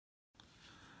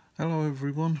Hello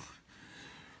everyone.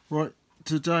 Right,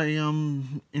 today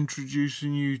I'm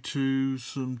introducing you to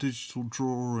some digital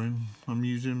drawing. I'm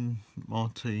using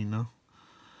Martina's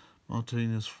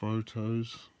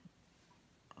photos.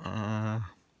 And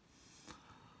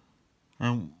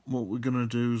what we're going to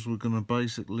do is we're going to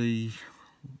basically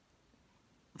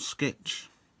sketch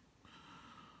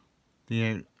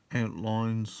the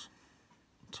outlines,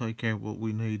 take out what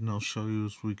we need, and I'll show you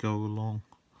as we go along.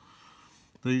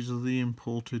 These are the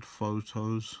imported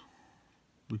photos.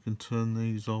 We can turn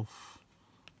these off,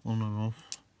 on and off.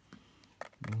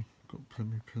 Got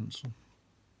plenty of pencil.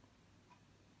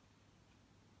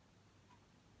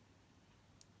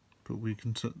 But we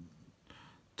can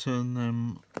turn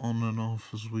them on and off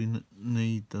as we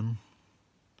need them.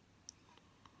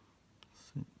 I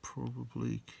think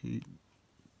probably keep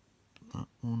that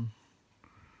one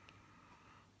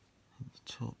at the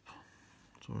top.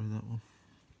 Sorry, that one.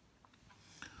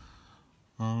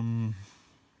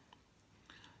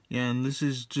 Yeah, and this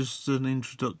is just an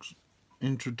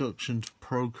introduction to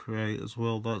Procreate as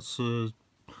well. That's the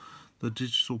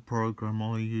digital program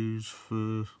I use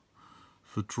for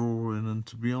drawing, and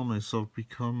to be honest, I've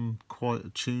become quite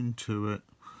attuned to it.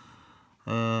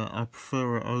 I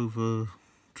prefer it over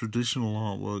traditional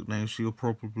artwork now, so you'll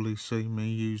probably see me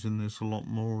using this a lot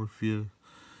more if you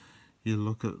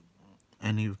look at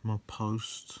any of my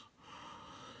posts.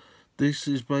 This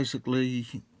is basically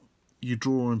your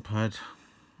drawing pad.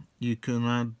 You can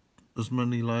add as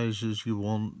many layers as you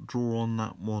want. Draw on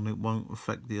that one, it won't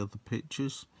affect the other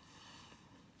pictures.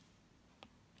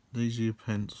 These are your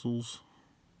pencils.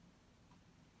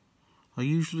 I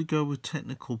usually go with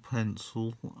technical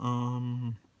pencil. But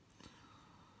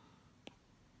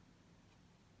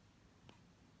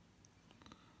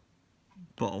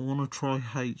I want to try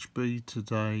HB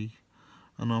today,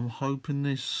 and I'm hoping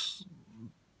this,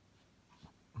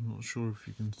 I'm not sure if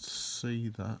you can see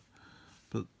that,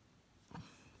 but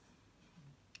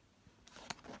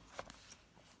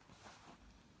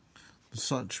the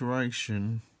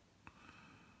saturation,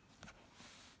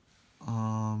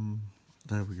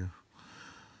 there we go.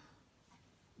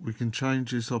 We can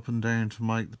change this up and down to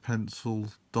make the pencil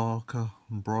darker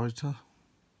and brighter,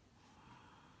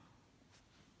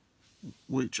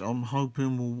 which I'm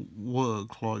hoping will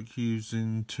work like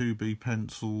using 2B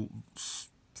pencils,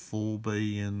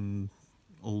 4B and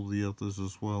all the others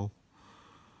as well.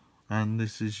 And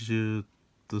this is the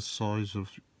size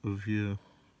of your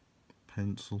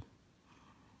pencil.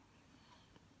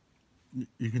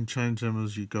 You can change them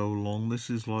as you go along. This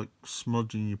is like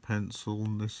smudging your pencil,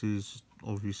 and this is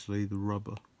obviously the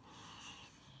rubber.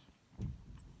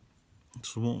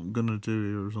 So what I'm going to do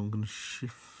here is I'm going to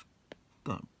shift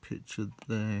that picture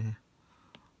there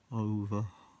over,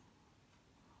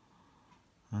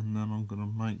 and then I'm going to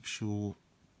make sure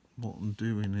what I'm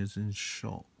doing is in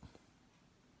shot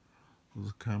of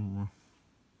the camera,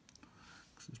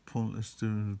 because it's pointless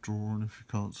doing a drawing if you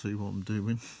can't see what I'm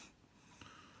doing.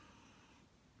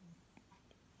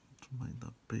 To make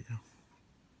that bigger,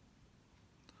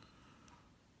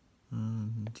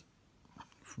 and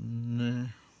from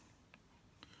there,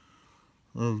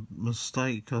 a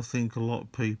mistake I think a lot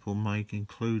of people make,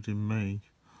 including me,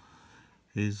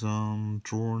 is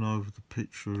drawing over the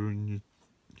picture, and you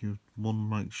want to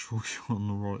make sure you're on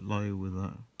the right layer with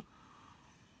that.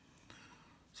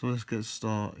 So let's get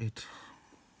started.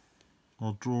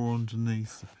 I'll draw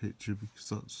underneath the picture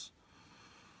because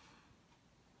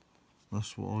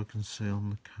that's what I can see on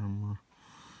the camera.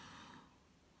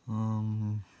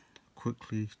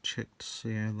 Quickly check to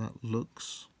see how that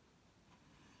looks.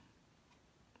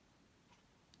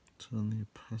 Turn the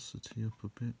opacity up a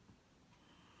bit.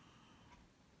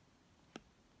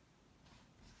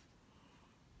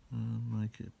 And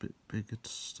make it a bit bigger to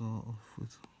start off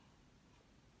with.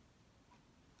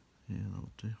 Yeah,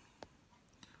 that'll do.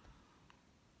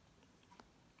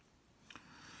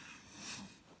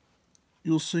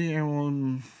 You'll see how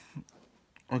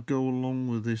I go along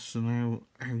with this, and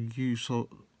how use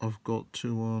I've got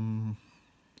to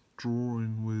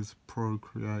drawing with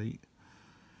Procreate.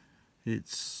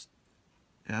 It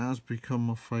has become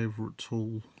my favourite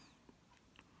tool.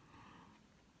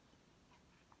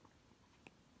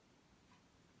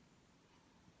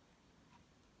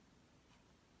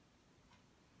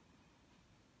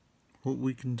 What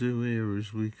we can do here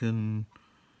is we can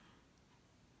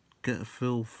get a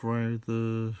feel for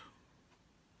how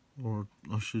or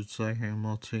I should say how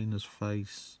Martina's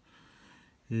face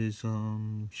is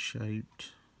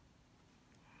shaped.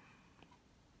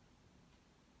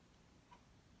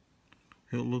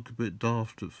 It'll look a bit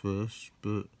daft at first,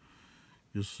 but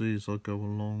you'll see as I go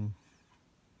along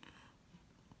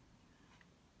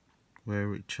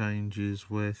where it changes,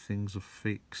 where things are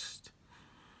fixed,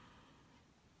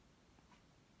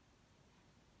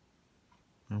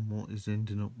 and what is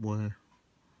ending up where.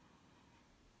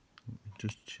 Let me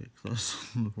just check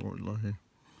that's on the right layer.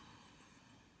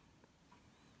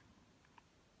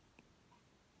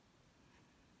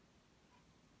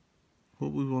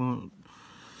 What we want to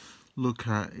look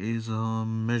at is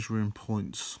measuring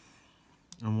points,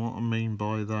 and what I mean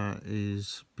by that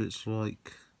is bits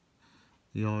like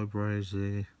the eyebrows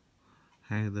here,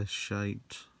 how they're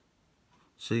shaped.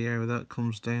 See how that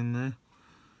comes down there?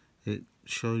 It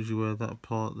shows you where that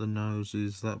part of the nose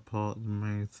is, that part of the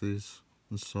mouth is,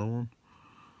 and so on.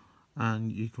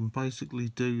 And you can basically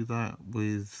do that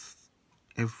with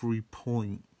every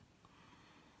point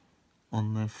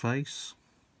on their face.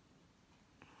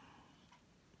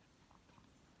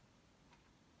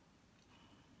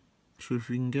 So if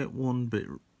you can get one bit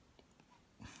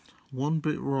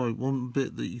right, one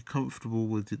bit that you're comfortable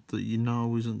with, it that you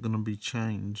know isn't going to be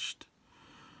changed,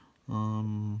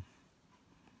 you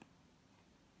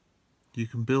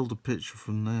can build a picture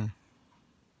from there.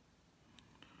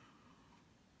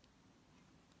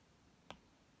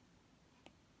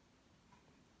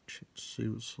 Check to see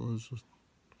what size of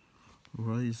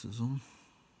razors on.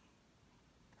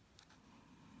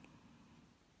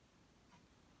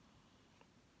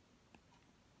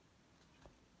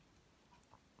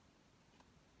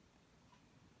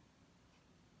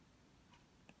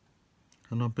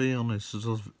 And I'll be honest, as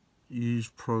I've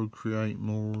used Procreate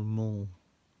more and more,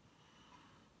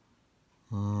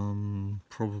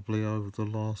 probably over the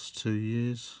last 2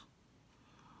 years,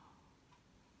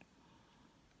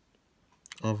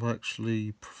 I've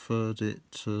actually preferred it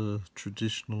to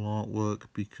traditional artwork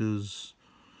because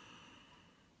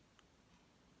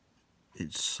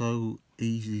it's so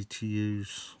easy to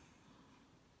use.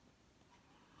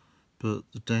 But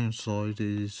the downside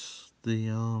is the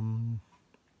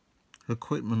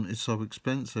equipment is so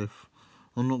expensive.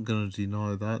 I'm not going to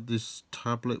deny that. This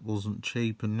tablet wasn't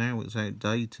cheap and now it's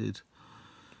outdated.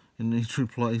 It needs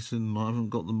replacing and I haven't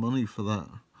got the money for that.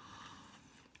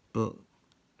 But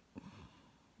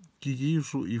you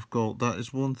use what you've got. That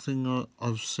is one thing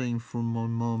I've seen from my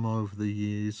mum over the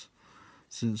years,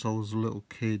 since I was a little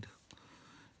kid,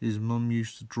 is mum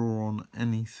used to draw on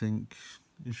anything.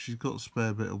 If she's got a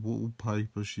spare bit of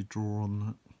wallpaper, she'd draw on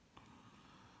that.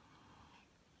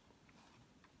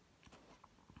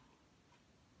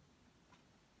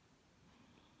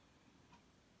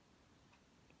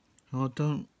 I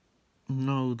don't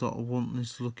know that I want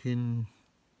this looking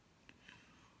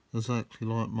exactly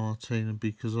like Martina,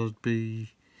 because I'd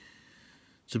be,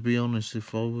 to be honest,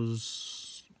 if I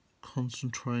was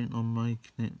concentrating on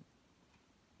making it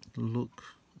look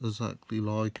exactly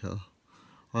like her,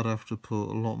 I'd have to put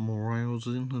a lot more hours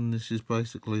in, and this is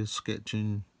basically a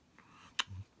sketching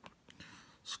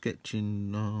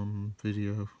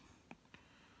video,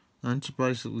 and to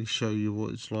basically show you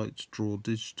what it's like to draw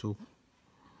digital.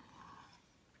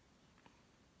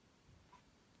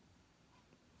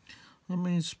 I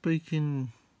mean,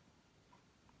 speaking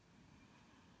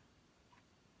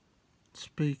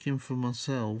for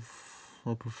myself,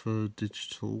 I prefer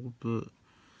digital, but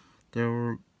there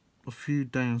are a few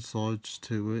downsides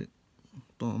to it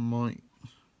that I might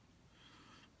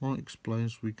explain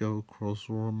as we go across,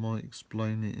 or I might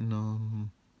explain it in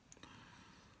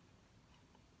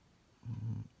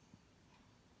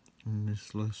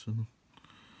this lesson.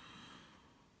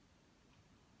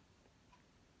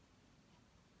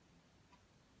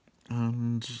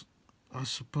 And I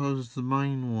suppose the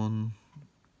main one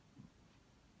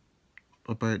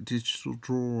about digital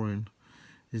drawing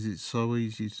is it's so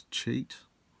easy to cheat.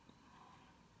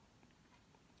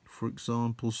 For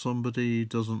example, somebody who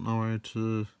doesn't know how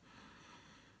to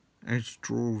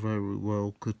draw very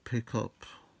well could pick up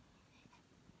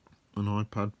an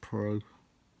iPad Pro.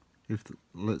 If,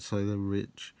 let's say, they're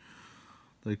rich,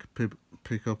 they could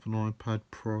pick up an iPad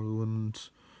Pro and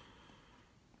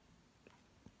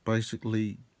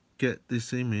basically get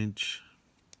this image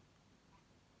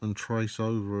and trace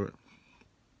over it.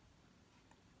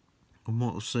 And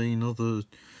what I've seen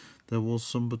there was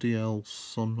somebody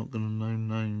else, I'm not going to name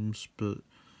names, but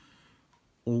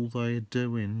all they're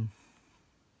doing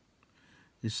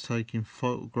is taking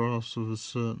photographs of a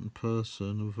certain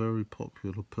person, a very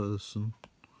popular person,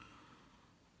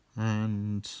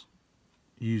 and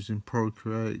using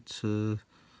Procreate to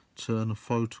turn a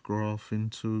photograph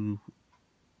into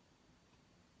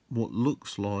what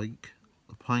looks like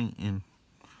a painting.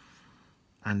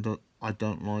 And I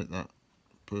don't like that,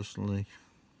 personally.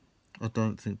 I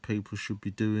don't think people should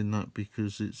be doing that,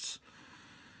 because it's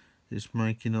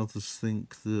making others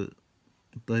think that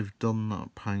they've done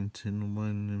that painting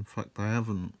when in fact they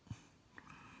haven't.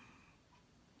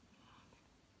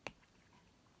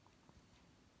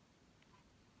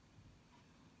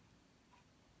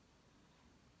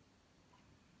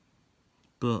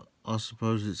 But I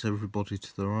suppose it's everybody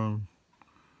to their own.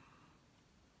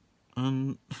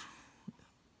 And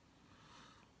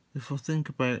if I think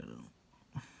about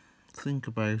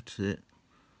it,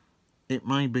 it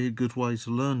may be a good way to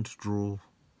learn to draw.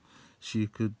 So you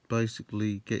could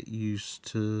basically get used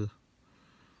to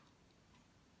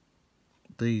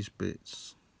these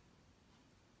bits.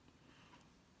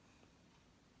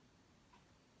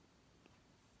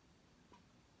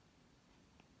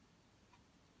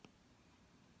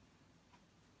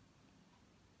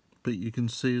 But you can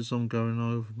see as I'm going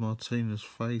over Martina's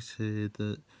face here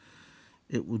that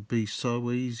it would be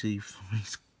so easy for me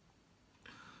to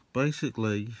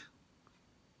basically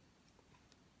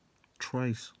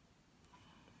trace.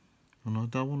 And I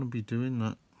don't want to be doing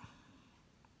that.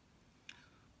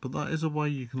 But that is a way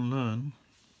you can learn.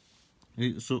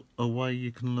 It's a way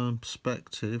you can learn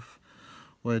perspective,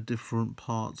 where different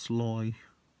parts lie.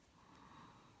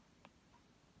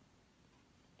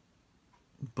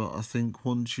 But I think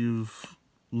once you've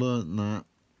learnt that,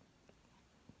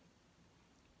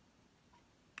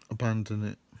 abandon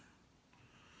it.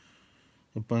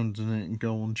 Abandon it and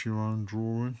go on to your own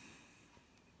drawing.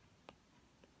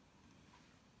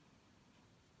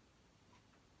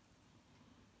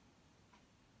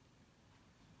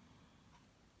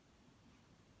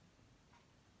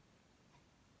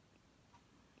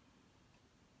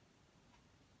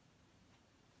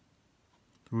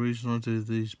 The reason I do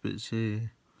these bits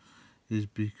here is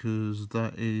because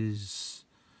it's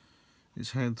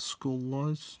how the skull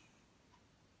lies.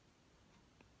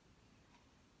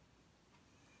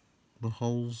 The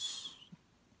holes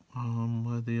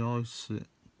where the eyes sit.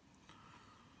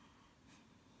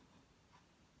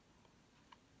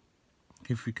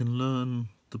 If you can learn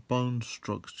the bone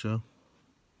structure,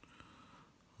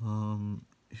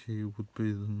 here would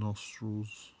be the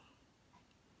nostrils.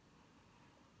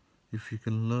 If you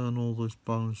can learn all this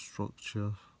bone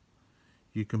structure,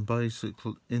 you can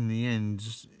basically, in the end,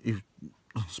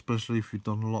 especially if you've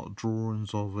done a lot of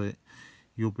drawings of it,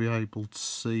 you'll be able to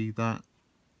see that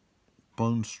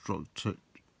bone structure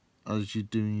as you're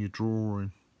doing your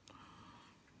drawing,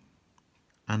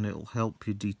 and it'll help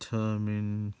you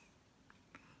determine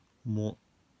what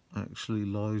actually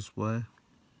lies where.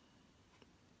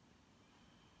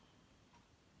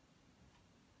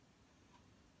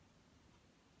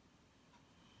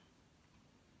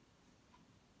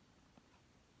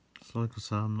 So like I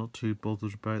say, I'm not too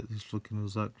bothered about this looking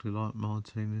exactly like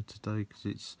Martina today,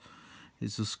 because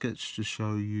it's a sketch to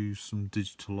show you some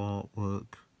digital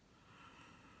artwork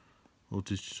or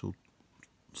digital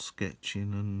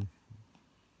sketching, and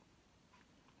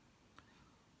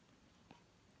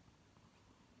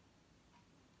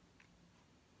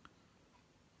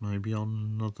maybe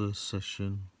on another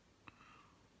session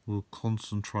we'll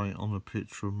concentrate on a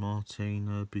picture of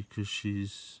Martina, because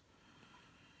she's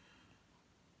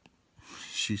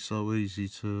so easy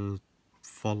to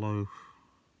follow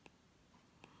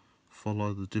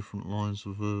the different lines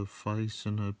of her face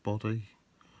and her body.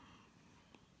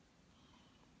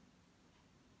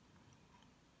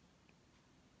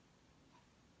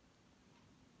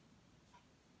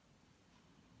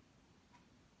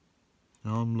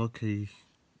 Now I'm lucky,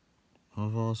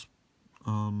 I've asked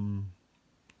her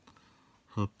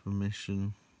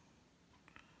permission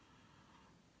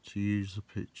to use the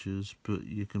pictures, but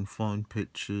you can find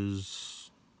pictures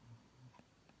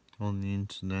on the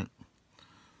internet.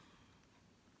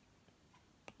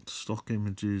 Stock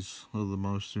images are the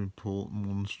most important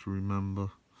ones to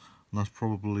remember, and that's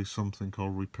probably something I'll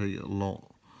repeat a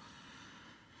lot,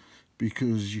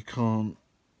 because you can't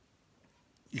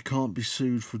be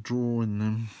sued for drawing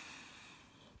them.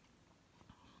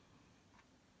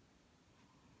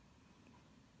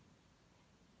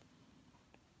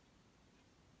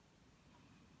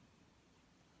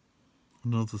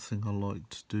 Another thing I like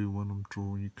to do when I'm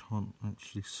drawing, you can't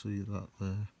actually see that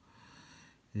there,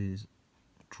 is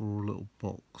draw a little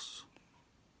box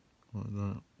like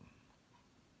that.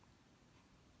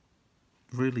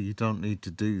 Really, you don't need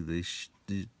to do this.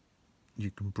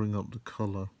 You can bring up the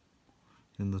colour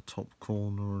in the top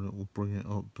corner and it will bring it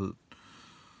up, but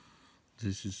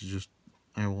this is just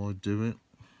how I do it.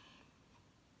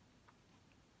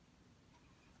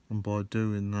 And by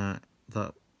doing that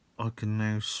I can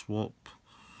now swap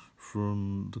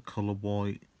from the colour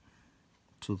white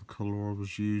to the colour I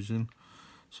was using.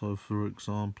 So for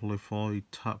example, if I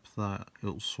tap that,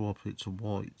 it'll swap it to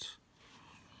white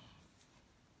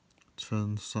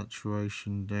turn the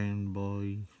saturation down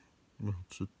by, well,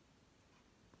 to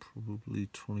probably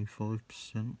 25%.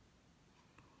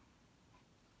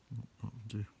 That'll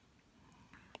do.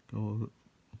 Go with a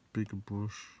bigger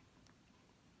brush.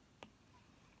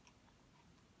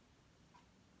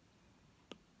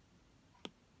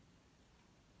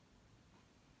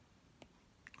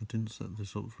 I didn't set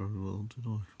this up very well, did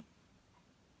I?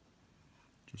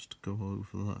 Just to go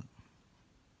over that.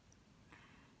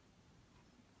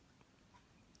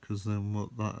 Because then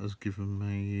what that has given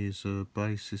me is a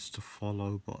basis to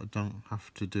follow, but I don't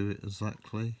have to do it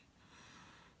exactly.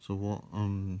 So what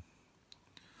I'm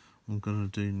going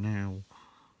to do now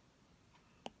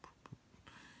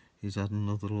is add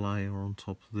another layer on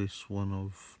top of this one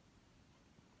of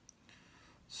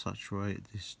saturate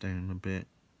this down a bit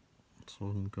so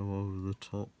I can go over the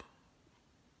top.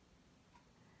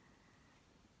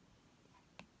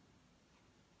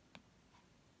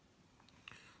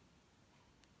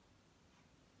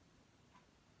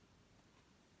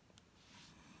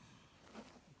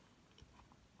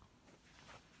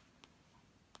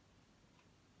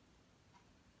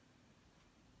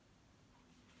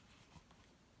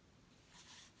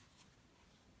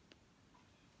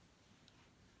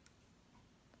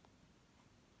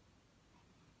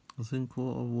 I think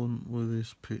what I want with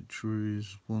this picture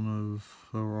is one of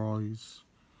her eyes.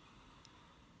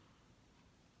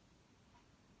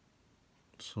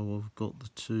 So I've got the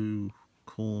two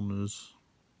corners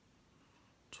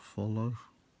to follow.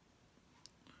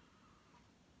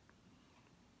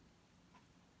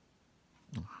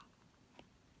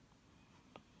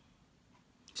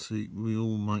 See, we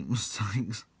all make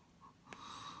mistakes.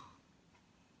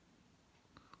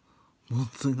 One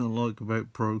thing I like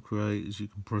about Procreate is you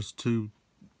can press two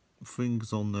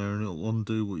fingers on there and it'll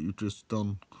undo what you've just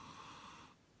done.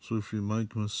 So if you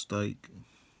make a mistake,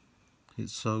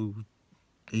 it's so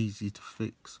easy to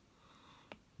fix.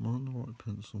 Am I on the right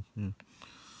pencil? Yeah.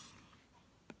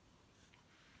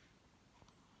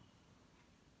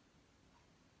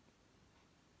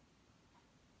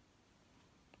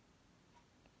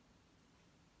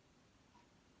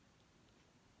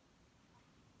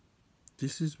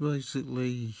 This is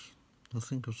basically, I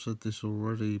think I've said this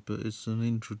already, but it's an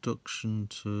introduction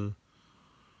to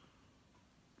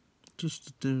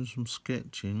just doing some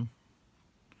sketching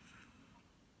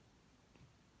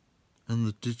and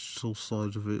the digital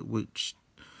side of it, which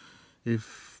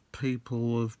if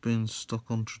people have been stuck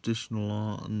on traditional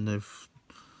art and they've,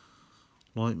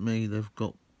 like me, they've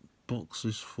got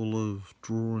boxes full of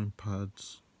drawing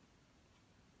pads,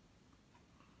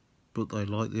 but they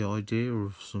like the idea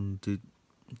of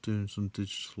doing some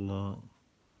digital art,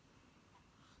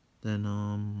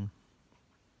 then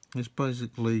it's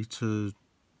basically to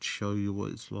show you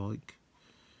what it's like.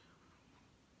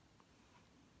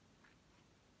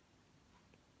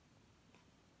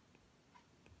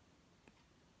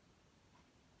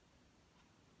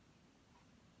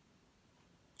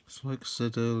 So like I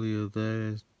said earlier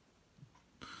there,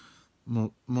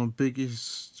 my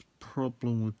biggest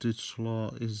problem with digital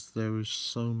art is there is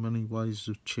so many ways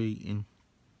of cheating,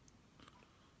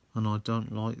 and I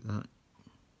don't like that.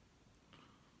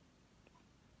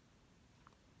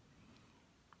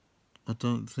 I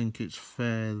don't think it's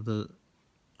fair that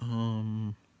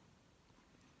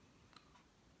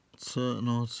certain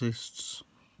artists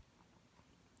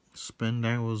spend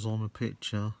hours on a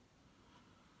picture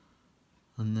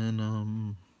and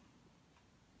then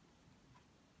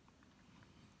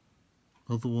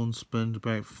other ones spend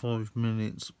about 5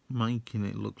 minutes making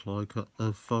it look like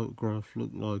a photograph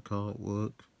look like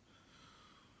artwork.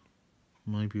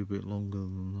 Maybe a bit longer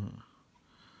than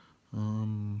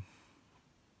that.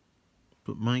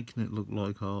 But making it look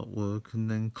like artwork and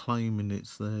then claiming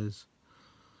it's theirs.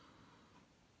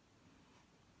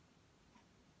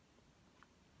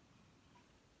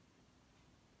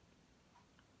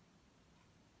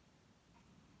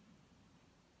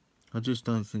 I just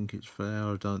don't think it's fair.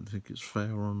 I don't think it's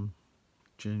fair on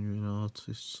genuine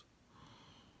artists.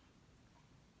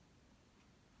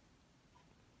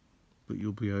 But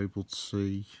you'll be able to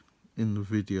see in the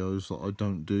videos that I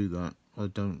don't do that. I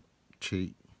don't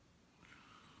cheat.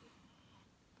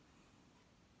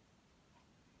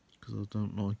 Because I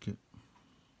don't like it.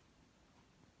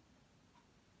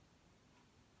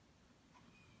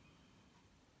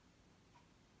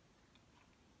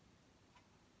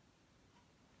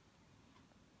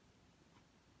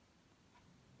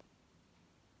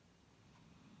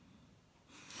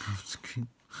 I have to keep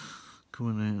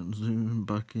coming out and zooming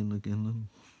back in again.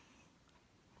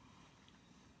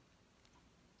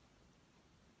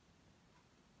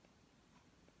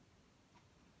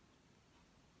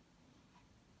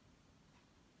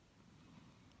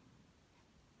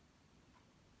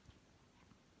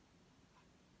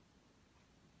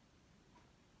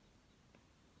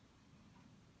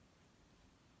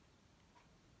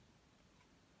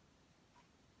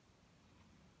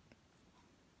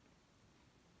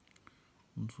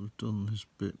 once we've done this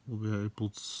bit, we'll be able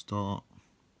to start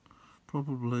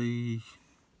probably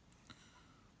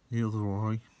the other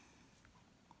eye.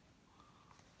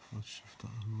 Let's shift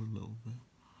that over a little bit.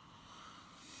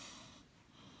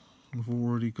 I've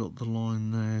already got the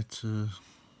line there to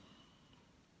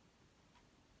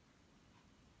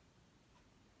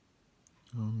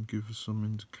give us some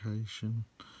indication.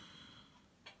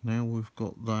 Now we've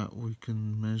got that, we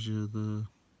can measure the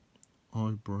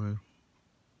eyebrow.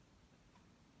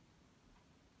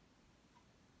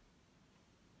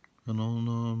 And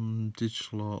on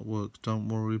digital artwork, don't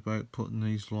worry about putting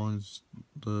these lines,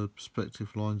 the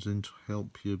perspective lines in to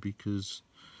help you, because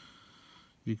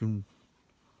you can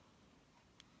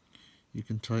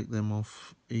take them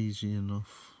off easy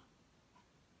enough.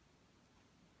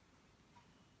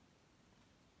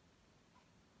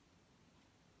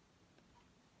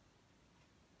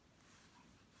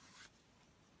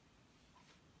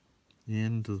 The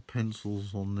end of the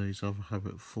pencils on these have a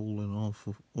habit of falling off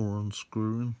or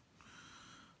unscrewing,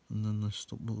 and then they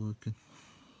stop working.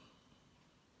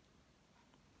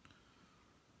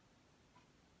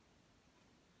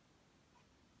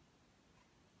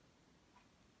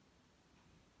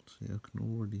 See, I can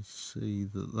already see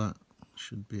that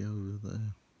should be over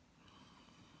there.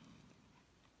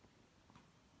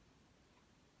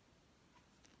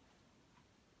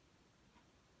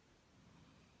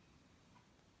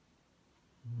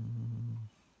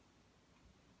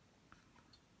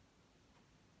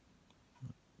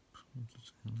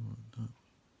 Just kind of like that.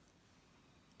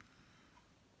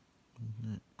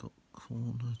 And it got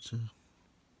corner to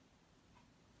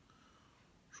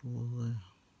draw there.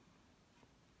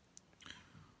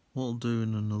 What I'll do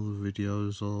in another video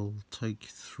is I'll take you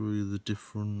through the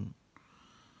different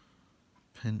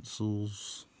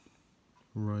pencils,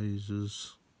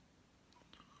 razors,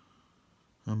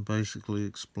 and basically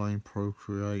explain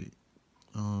Procreate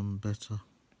better.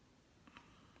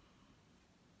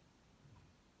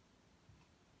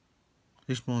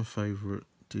 It's my favourite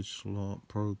digital art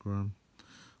program.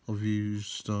 I've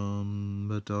used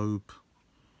Adobe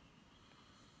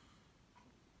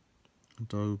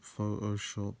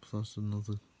Photoshop, that's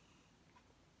another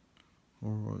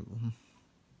alright one.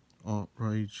 Art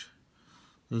Rage.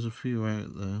 There's a few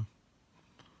out there.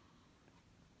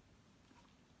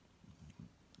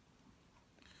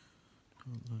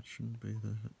 Oh, that shouldn't be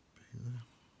there.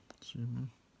 Zoom in.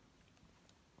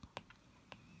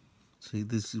 See,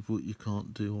 this is what you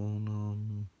can't do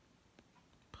on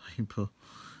paper,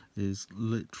 is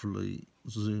literally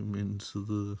zoom into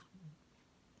the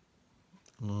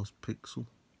last pixel.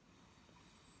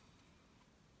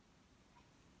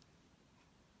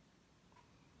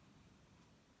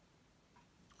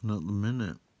 And at the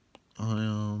minute,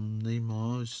 I need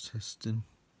my eyes testing.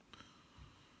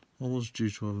 I was due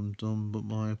to have them done, but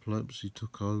my epilepsy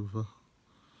took over,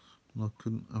 and I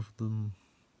couldn't have them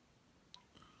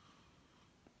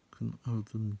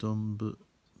done. But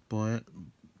by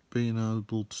being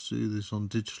able to do this on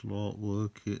digital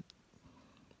artwork, it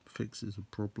fixes a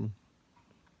problem.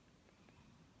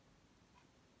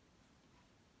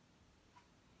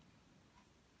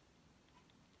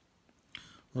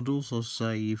 I'd also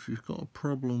say, if you've got a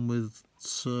problem with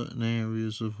certain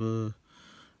areas of a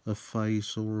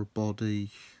face or a body,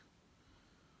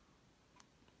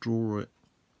 draw it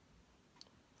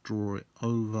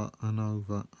over and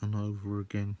over and over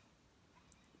again.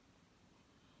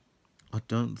 I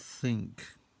don't think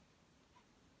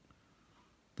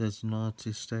there's an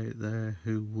artist out there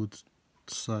who would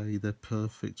say they're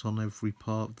perfect on every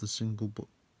part of the single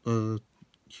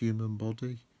human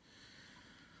body.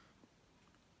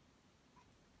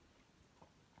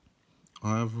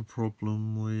 I have a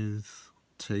problem with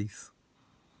teeth.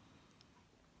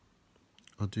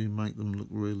 I do make them look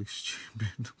really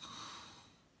stupid.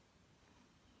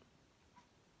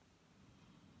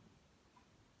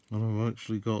 And I've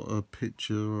actually got a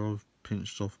picture of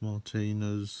pinched off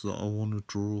Martinez that I want to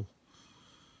draw.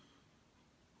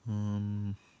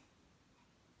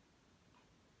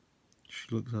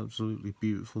 She looks absolutely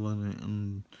beautiful in it,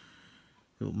 and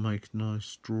it'll make a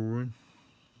nice drawing.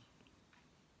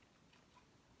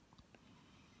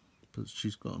 But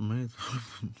she's got a mouth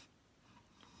open.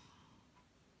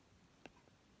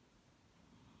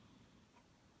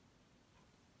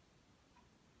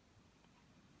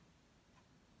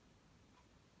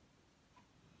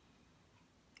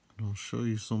 And I'll show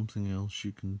you something else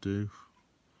you can do.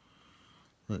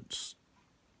 Let's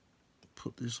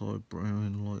put this eyebrow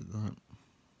in like that.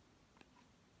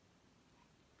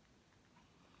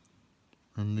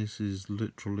 And this is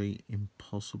literally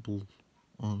impossible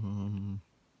on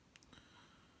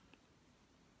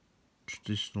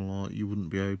traditional art, you wouldn't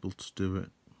be able to do it.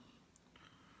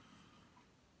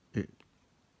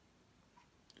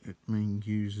 It means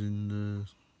using the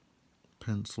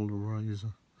pencil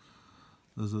eraser.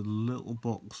 There's a little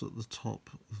box at the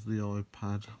top of the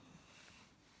iPad.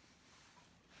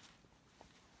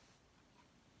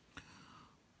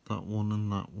 That one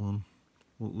and that one.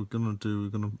 What we're going to do,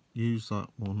 we're going to use that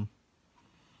one.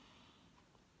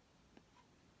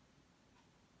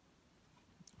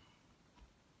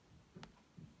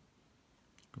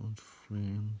 Go into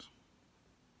freehand.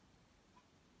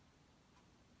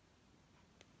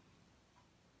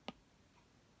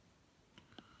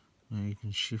 Now you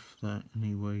can shift that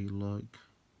any way you like.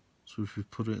 So if you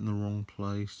put it in the wrong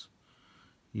place,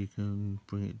 you can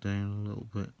bring it down a little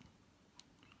bit.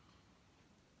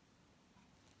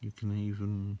 You can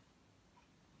even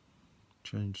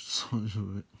change the size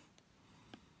of it.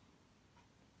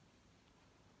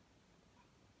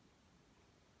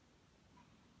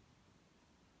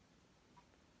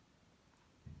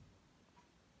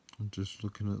 I'm just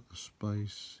looking at the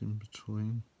space in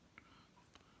between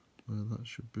where that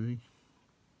should be.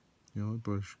 The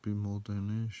eyebrow should be more down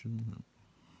here, shouldn't it?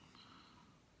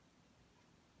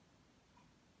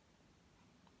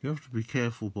 You have to be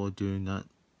careful by doing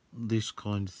this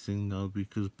kind of thing though,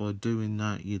 because by doing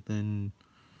that you're then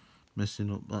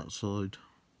messing up that side.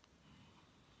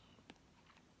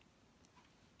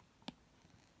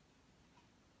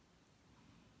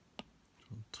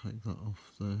 I'll take that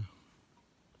off there.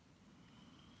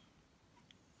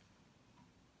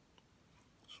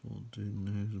 So what I'll do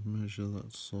now is measure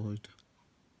that side.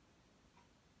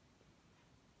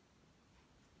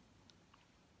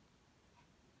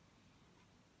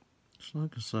 So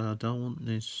like I say, I don't want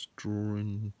this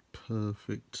drawing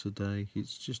perfect today.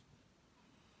 It's just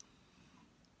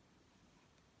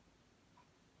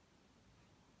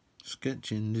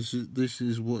sketching. This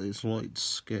is what it's like to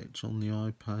sketch on the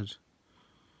iPad.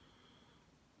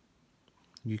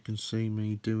 You can see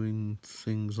me doing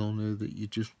things on here that you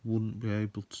just wouldn't be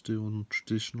able to do on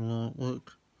traditional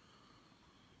artwork.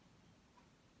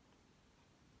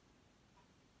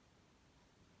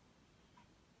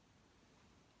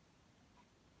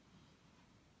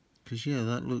 Because yeah,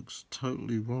 that looks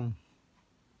totally wrong.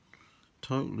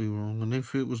 Totally wrong. And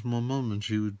if it was my mum and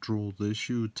she would draw this,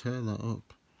 she would tear that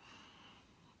up.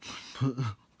 But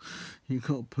you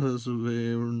got to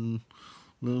persevere and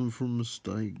learn from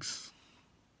mistakes.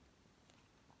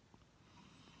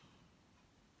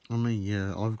 I mean,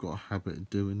 yeah, I've got a habit of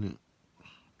doing it.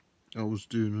 I was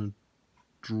doing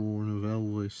a drawing of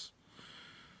Elvis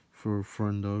for a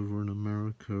friend over in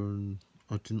America and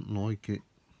I didn't like it.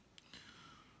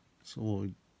 So I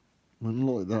went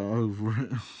like that over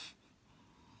it.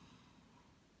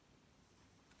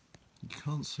 You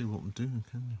can't see what I'm doing,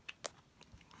 can you?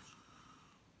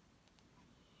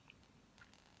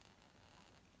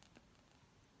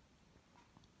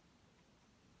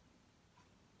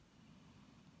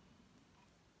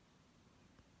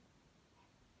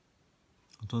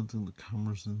 I don't think the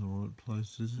camera's in the right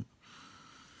place, is it?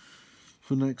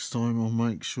 For next time I'll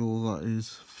make sure that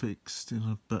is fixed in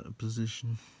a better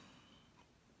position.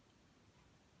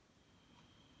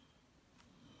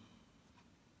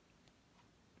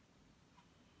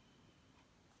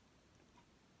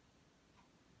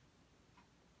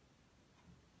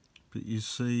 But you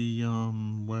see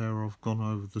where I've gone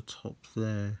over the top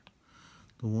there,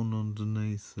 the one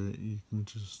underneath it, you can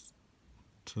just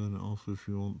turn it off if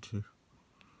you want to.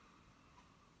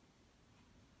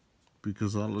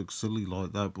 Because that looks silly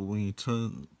like that, but when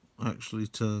you actually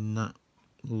turn that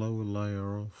lower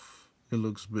layer off, it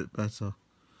looks a bit better.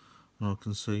 And I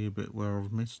can see a bit where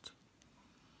I've missed.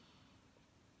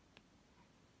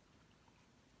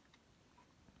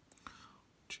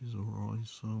 Which is alright,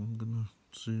 so I'm gonna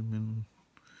zoom in and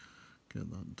get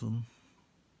that done.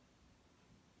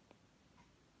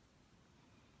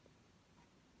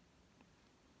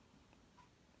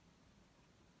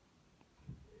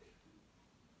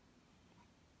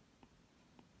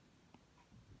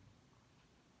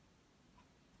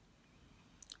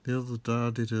 The other day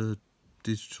I did a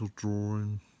digital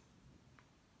drawing,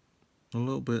 a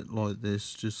little bit like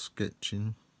this, just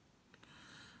sketching,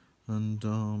 and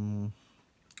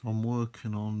I'm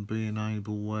working on being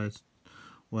able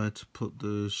where to put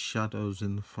the shadows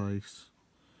in the face,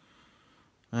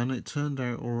 and it turned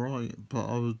out alright,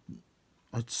 but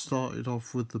I'd started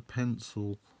off with the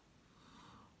pencil.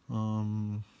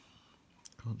 Can't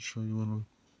show you when I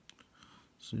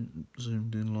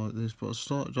zoomed in like this, but I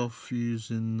started off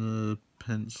using the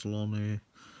pencil on here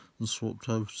and swapped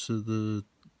over to the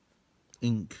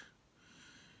ink.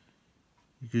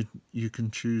 You can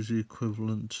choose the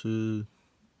equivalent to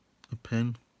a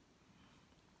pen,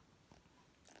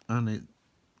 and it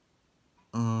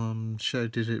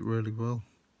shaded it really well.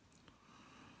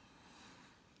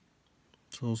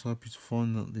 So I was happy to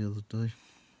find that the other day.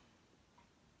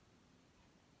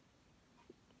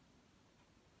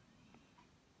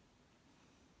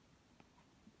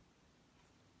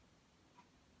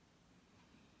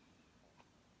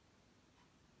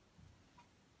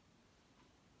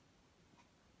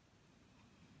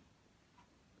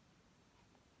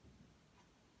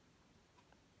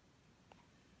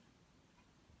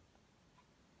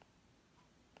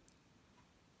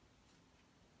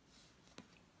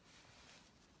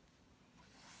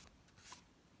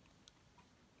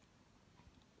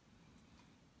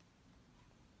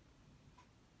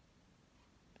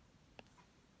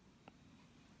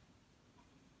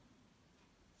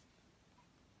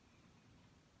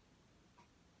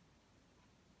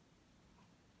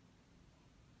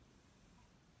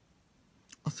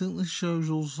 I think this shows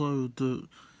also that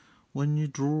when you're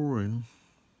drawing,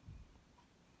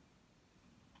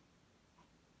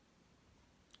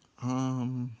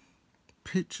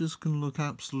 pictures can look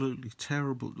absolutely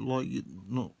terrible,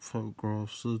 not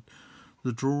photographs.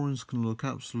 The drawings can look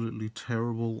absolutely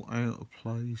terrible, out of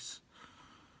place.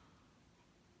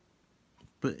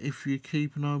 But if you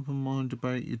keep an open mind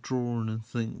about your drawing and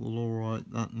think, well,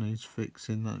 alright, that needs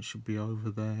fixing, that should be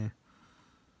over there,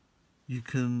 you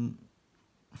can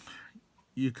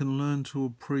learn to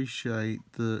appreciate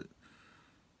that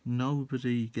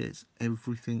nobody gets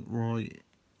everything right.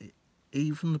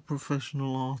 Even the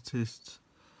professional artists,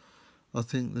 I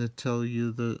think they tell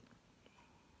you that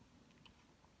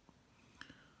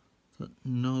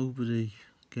nobody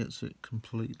gets it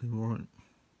completely right.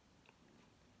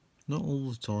 Not all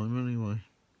the time, anyway.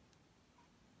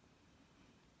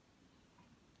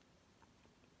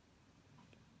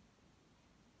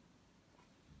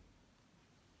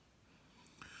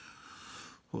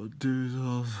 What I do is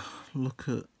I'll look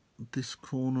at this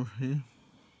corner here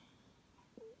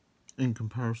in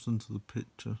comparison to the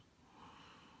picture.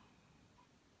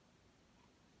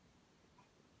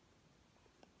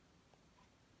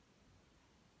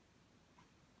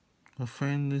 I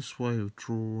found this way of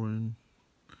drawing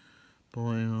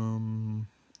by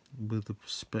with the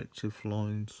perspective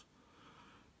lines,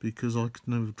 because I could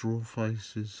never draw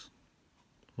faces.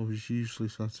 I was usually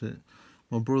at it.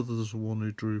 My brother's the one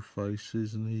who drew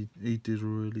faces, and he did a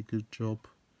really good job.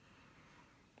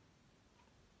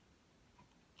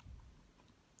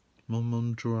 My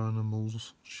mum drew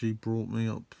animals. She brought me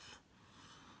up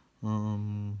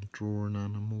drawing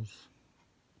animals,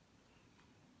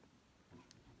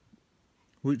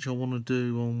 which I want to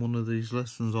do on one of these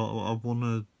lessons. I want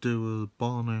to do a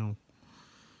barn owl.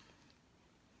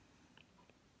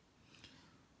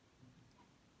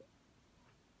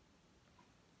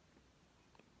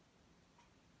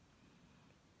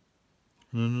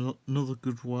 And another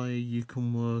good way you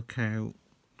can work out,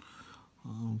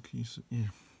 can you see? Yeah,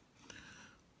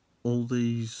 all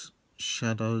these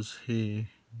shadows here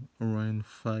around the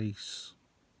face,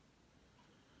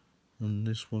 and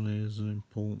this one is an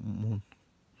important one,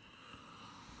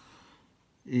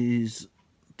 is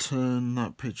turn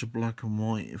that picture black and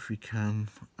white if you can,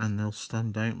 and they'll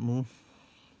stand out more.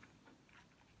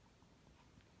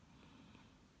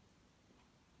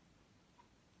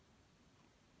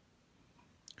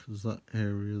 Because that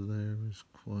area there is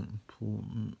quite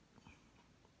important.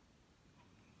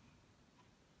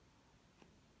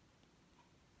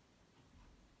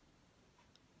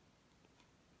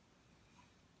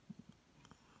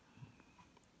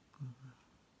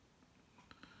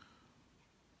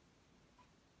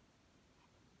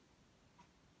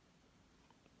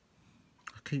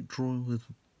 I keep drawing with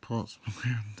parts of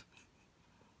my hand.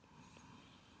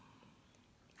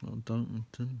 I don't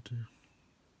intend to.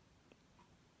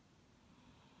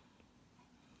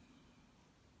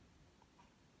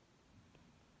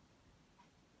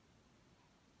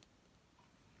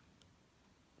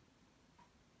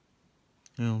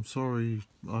 Yeah, I'm sorry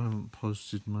I haven't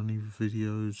posted many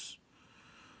videos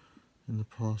in the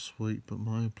past week, but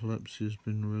my epilepsy has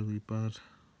been really bad.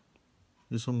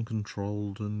 It's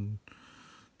uncontrolled and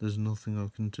there's nothing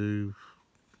I can do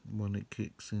when it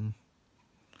kicks in.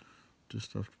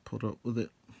 Just have to put up with it.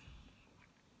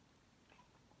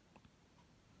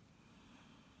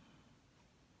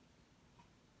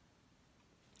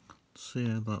 See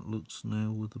how that looks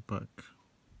now with the back.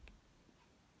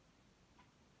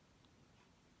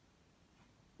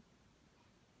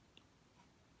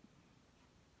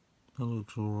 That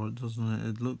looks alright, doesn't it?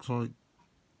 It looks like...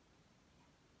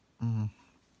 I'm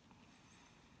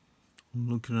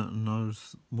looking at a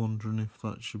nose, wondering if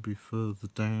that should be further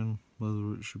down,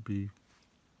 whether it should be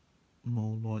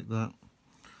more like that.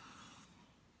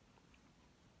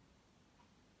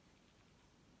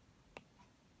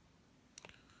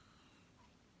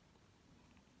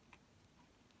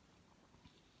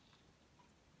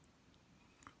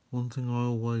 One thing I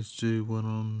always do when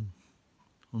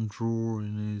I'm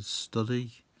drawing is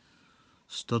study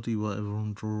whatever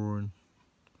I'm drawing,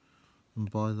 and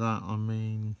by that I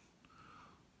mean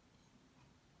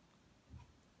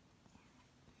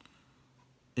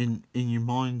in your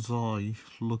mind's eye,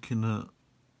 looking at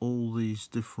all these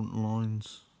different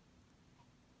lines,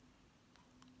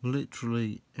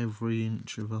 literally every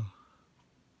inch of her,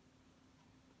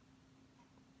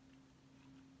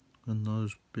 and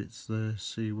those bits there,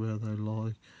 see where they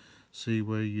lie, see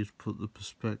where you'd put the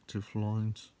perspective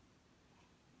lines.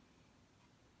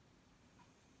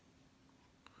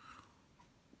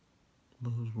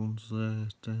 Those ones there,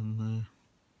 down there,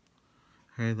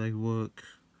 how they work,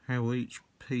 how each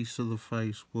piece of the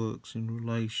face works in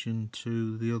relation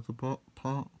to the other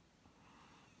part.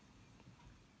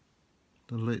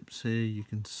 The lips here, you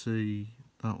can see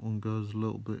that one goes a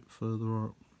little bit further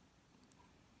up.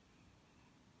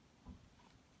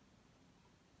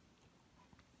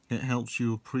 It helps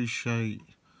you appreciate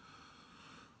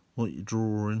what you're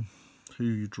drawing, who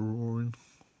you're drawing,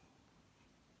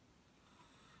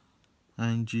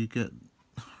 and you get,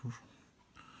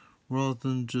 rather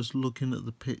than just looking at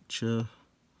the picture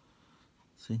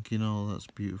thinking, oh, that's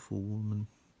a beautiful woman,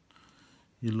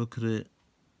 you look at it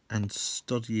and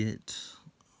study it.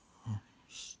 Oh,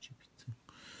 stupid thing.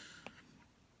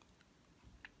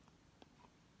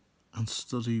 And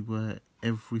study where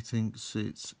everything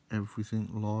sits, everything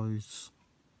lies,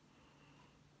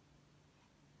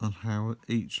 and how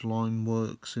each line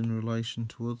works in relation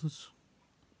to others.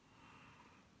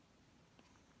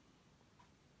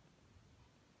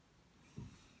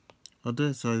 I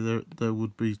dare say there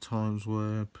would be times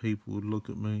where people would look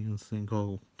at me and think,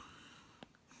 oh,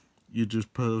 you're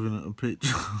just perving at a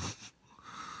picture.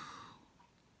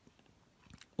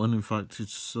 When in fact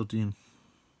it's studying.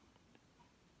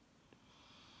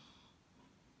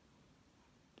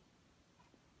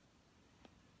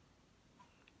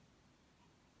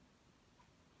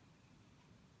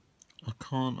 I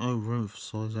can't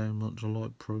overemphasise how much I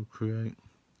like Procreate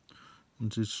and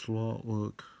digital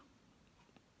artwork.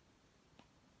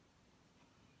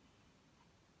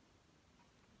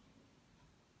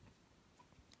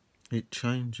 It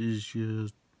changes your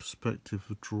perspective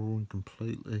of drawing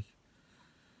completely.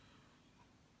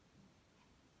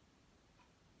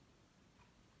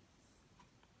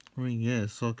 I mean,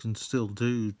 yes, I can still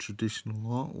do traditional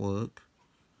artwork,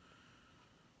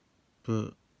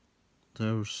 but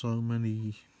there are so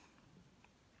many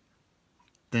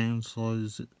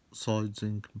downsides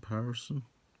in comparison.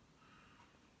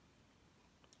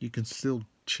 You can still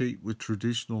cheat with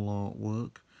traditional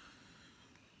artwork,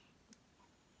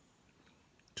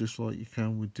 just like you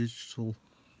can with digital.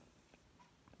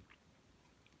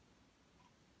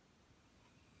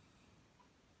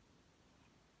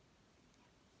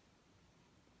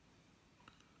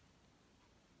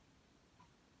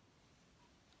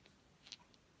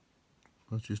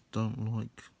 I just don't like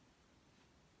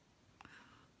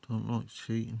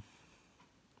cheating.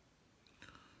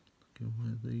 Look at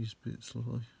where these bits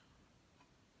lie.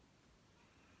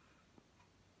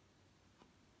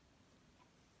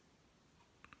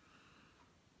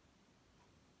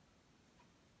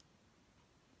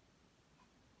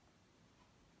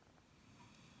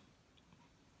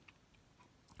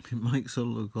 It makes it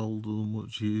look older than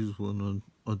what she is when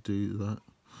I do that.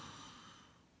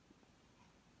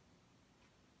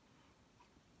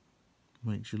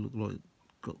 Makes you look like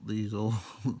got these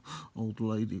old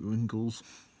lady wrinkles.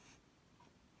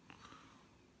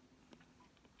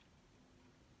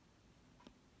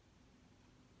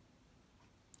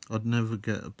 I'd never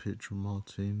get a picture of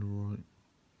Martina right.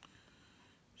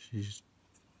 She's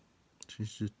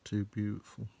just too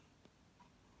beautiful.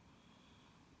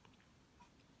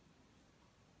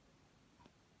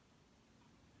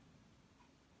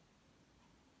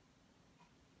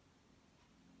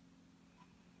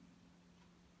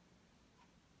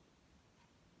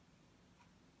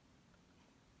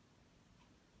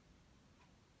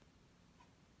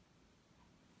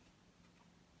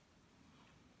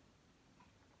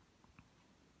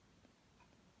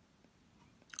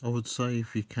 I would say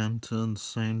if you can turn the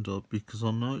sound up, because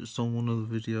I noticed on one of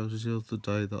the videos the other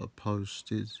day that I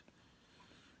posted,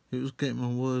 it was getting my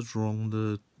words wrong,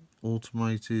 the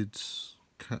automated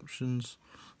captions,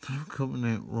 they were coming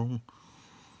out wrong.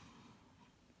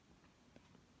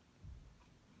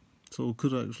 So I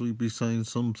could actually be saying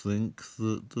something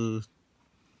that the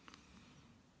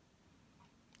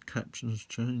captions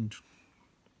change.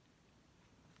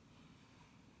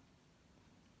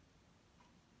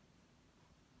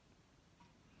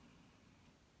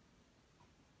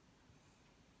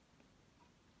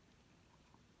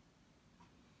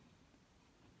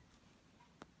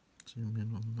 Zoom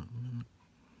in on that a minute.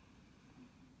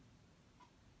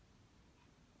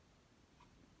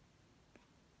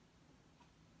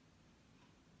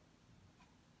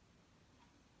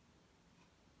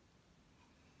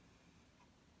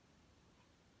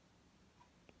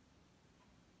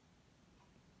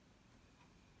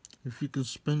 If you can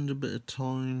spend a bit of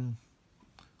time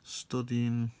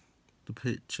studying the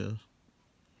picture,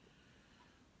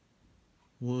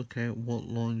 work out what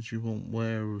lines you want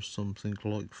where or something,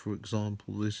 like for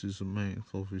example this is a mouth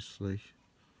obviously.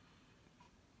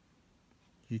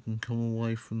 You can come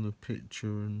away from the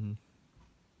picture and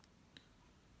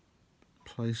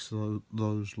place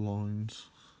those lines,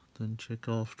 then check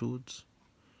afterwards.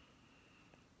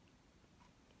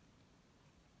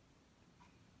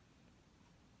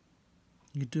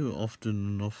 You do it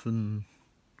often enough and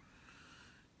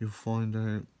you'll find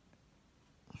out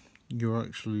you're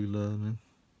actually learning.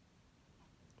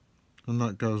 And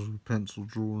that goes with pencil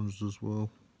drawings as well.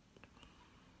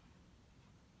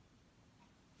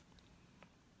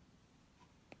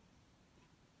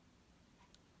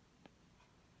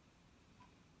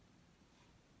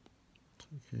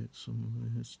 Take out some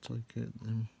of this, take out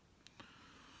them.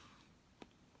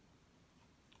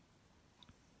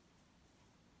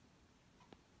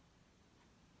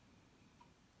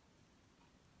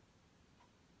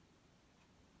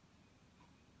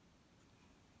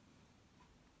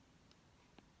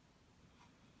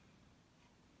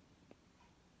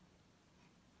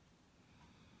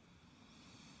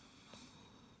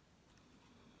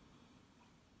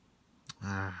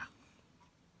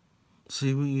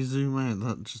 See, when you zoom out,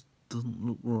 that just doesn't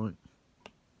look right.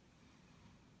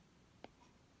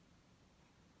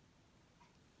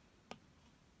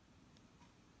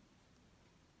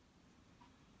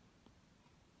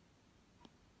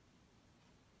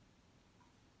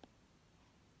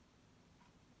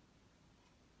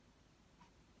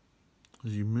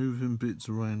 As you're moving bits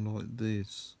around like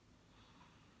this,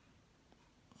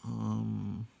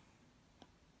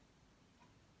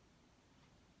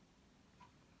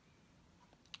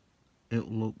 it'll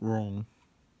look wrong,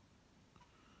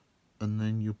 and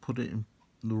then you put it in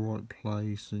the right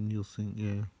place and you'll think,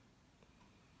 yeah.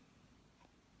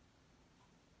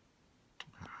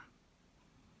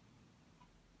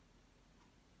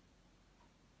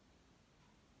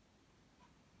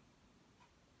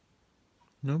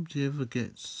 Nobody ever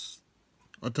gets,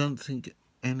 I don't think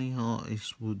any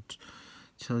artist would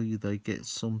tell you they get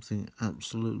something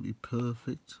absolutely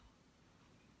perfect.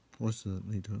 I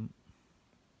certainly don't.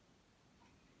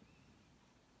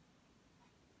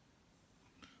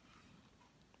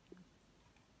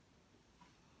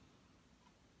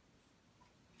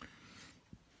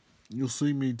 You'll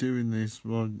see me doing this,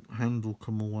 my hand will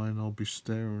come away and I'll be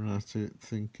staring at it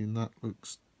thinking that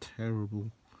looks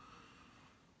terrible.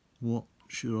 What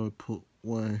should I put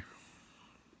where?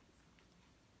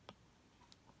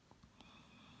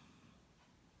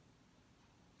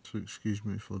 So excuse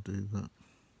me if I do that.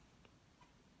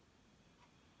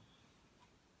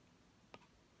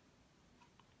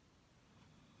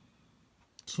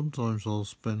 Sometimes I'll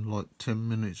spend like 10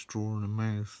 minutes drawing a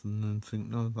mouth and then think,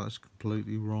 no, that's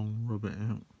completely wrong, rub it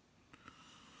out.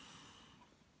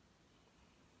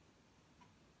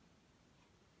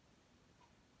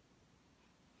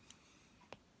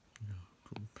 Yeah,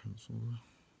 got a pencil there.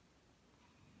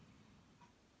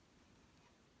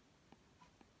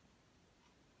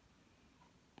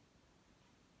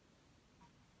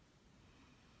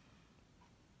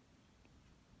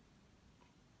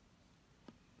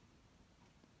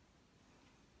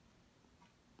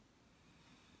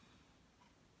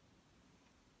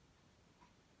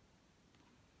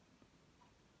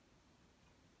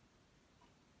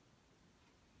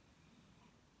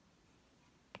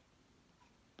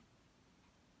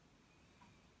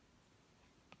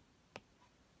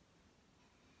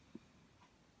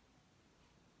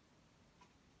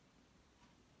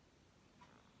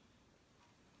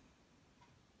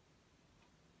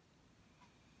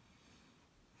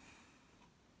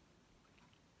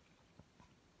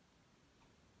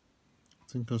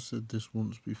 I think I said this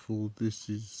once before, this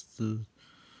is the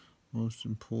most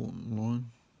important line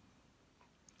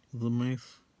of the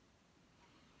mouth,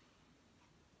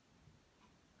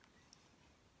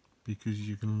 because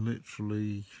you can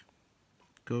literally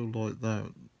go like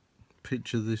that.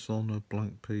 Picture this on a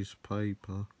blank piece of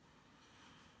paper,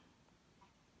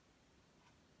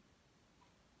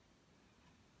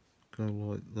 go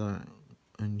like that,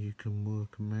 and you can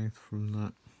work a mouth from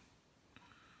that.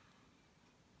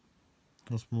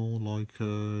 That's more like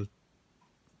a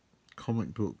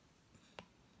comic book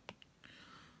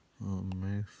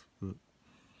mouth, but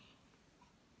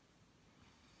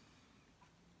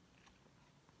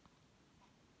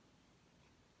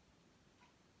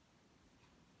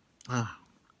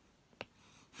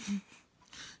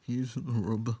using the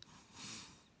rubber.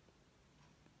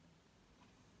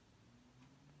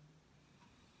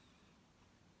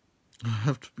 I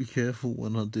have to be careful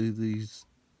when I do these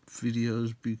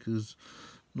videos, because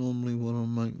normally when I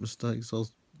make mistakes I'll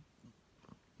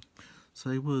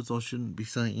say words I shouldn't be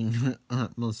saying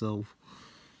at myself,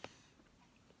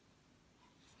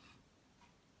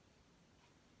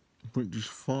 which is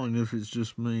fine if it's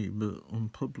just me, but on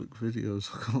public videos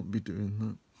I can't be doing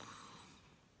that.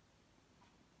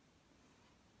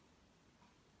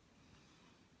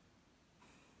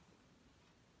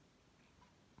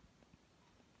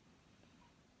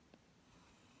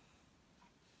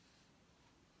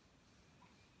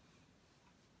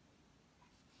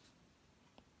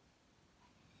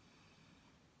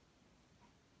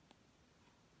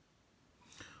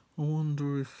 I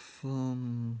wonder if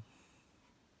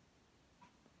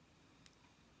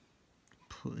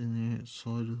putting the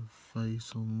outside of the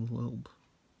face on will help.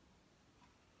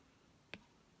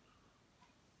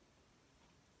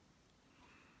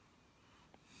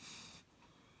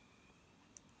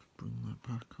 Bring that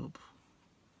back up.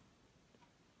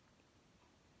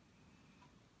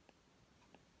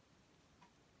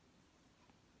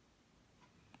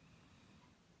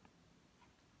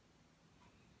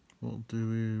 What I'll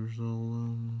do here is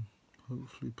I'll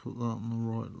hopefully put that on the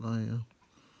right layer.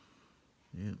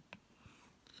 Yep.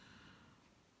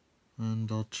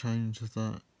 And I'll change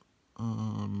that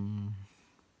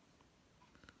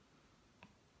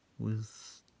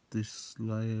with this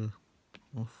layer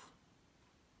off.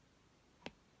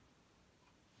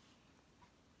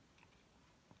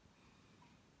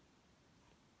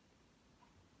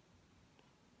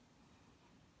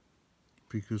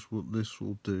 Because what this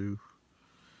will do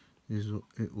is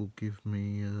it will give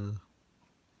me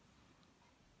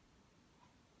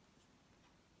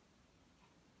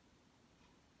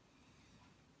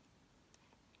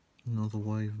another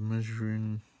way of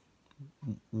measuring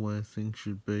where things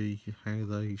should be, how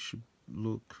they should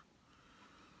look.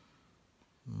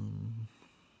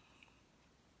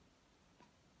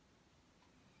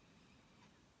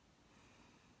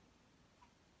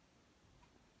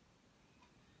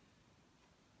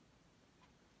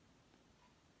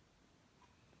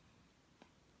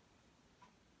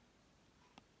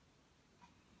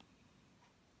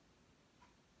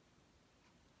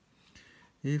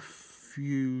 If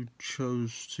you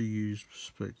chose to use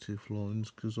perspective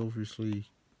lines, because obviously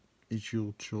it's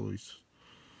your choice,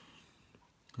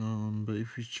 but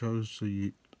if you chose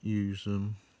to use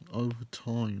them, over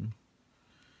time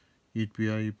you'd be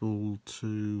able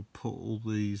to put all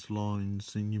these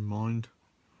lines in your mind,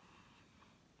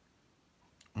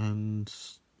 and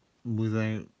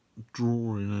without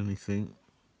drawing anything,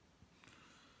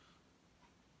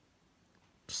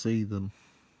 see them,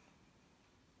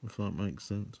 if that makes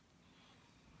sense.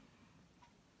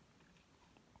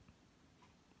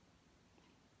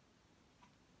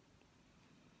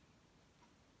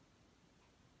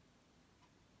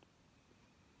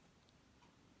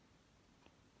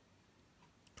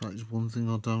 That's one thing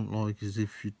I don't like, is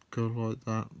if you go like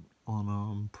that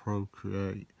on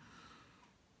Procreate,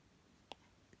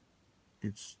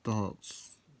 it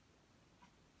starts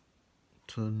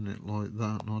turning it like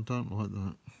that, and I don't like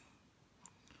that.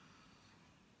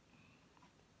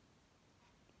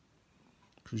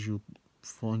 Because you'll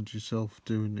find yourself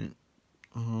doing it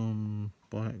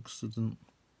by accident.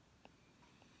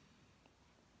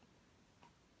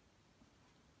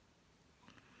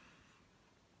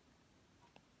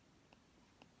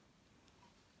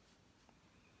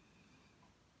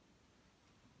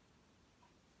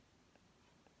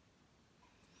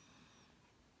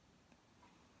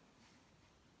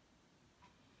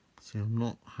 See, I'm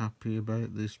not happy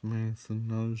about this mouth and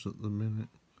nose at the minute,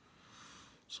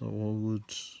 so I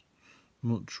would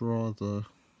much rather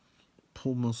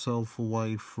pull myself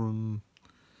away from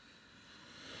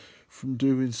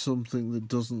doing something that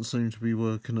doesn't seem to be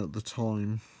working at the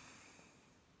time,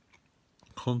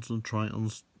 concentrate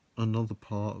on another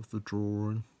part of the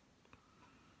drawing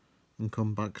and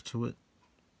come back to it.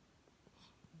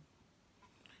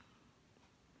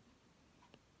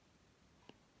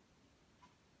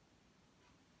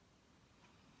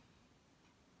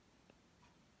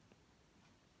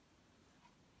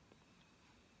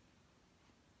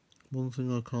 One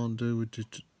thing I can't do with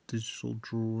digital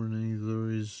drawing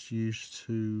either is used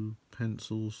to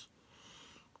pencils,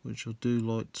 which I do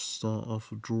like to start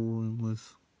off a drawing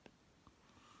with,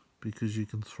 because you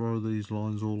can throw these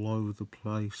lines all over the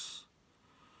place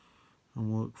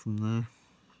and work from there.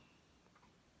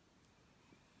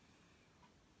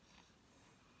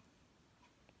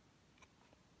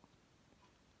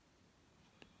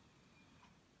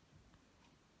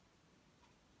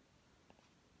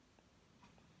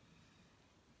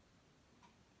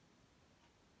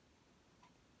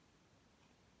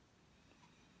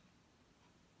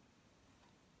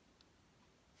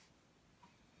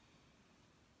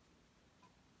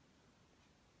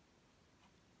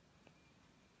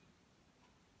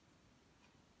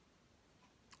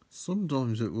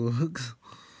 Sometimes it works.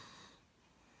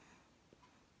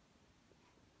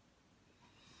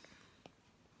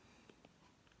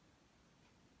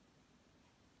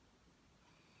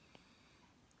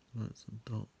 That's a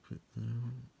dark bit there.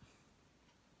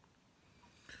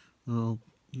 I'll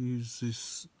use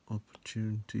this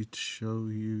opportunity to show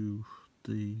you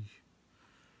the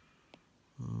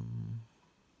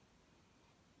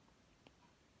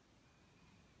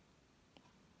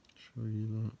show you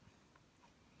that.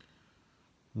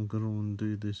 I'm going to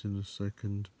undo this in a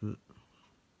second, but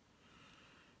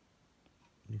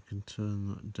you can turn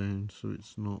that down so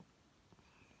it's not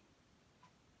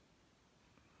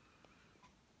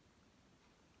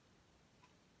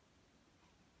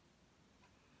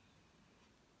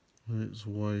its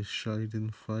way shading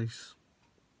the face,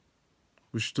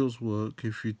 which does work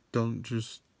if you don't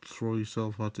just throw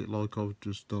yourself at it like I've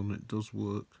just done. It does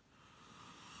work.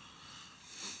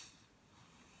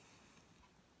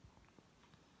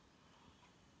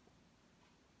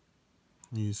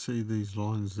 You see these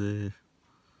lines there.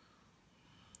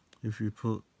 If you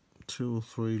put 2 or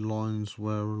 3 lines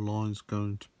where a line's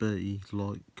going to be,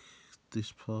 like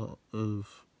this part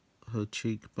of her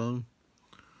cheekbone,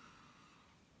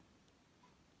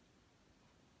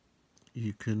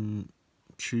 you can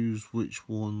choose which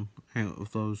one out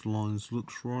of those lines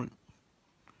looks right,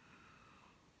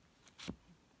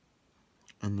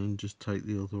 and then just take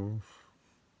the other off.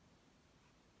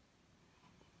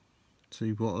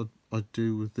 See, what I'd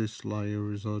do with this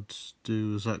layer is I'd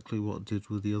do exactly what I did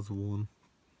with the other one.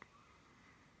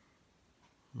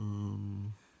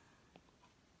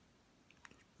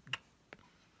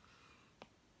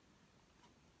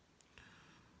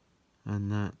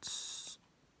 And that's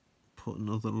put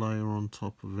another layer on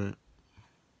top of it.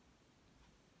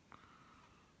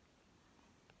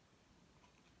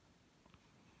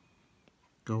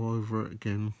 Go over it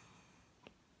again.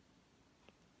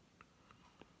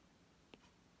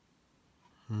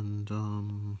 And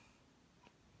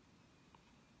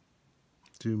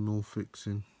do more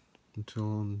fixing until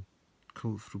I'm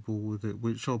comfortable with it,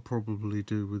 which I'll probably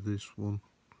do with this one.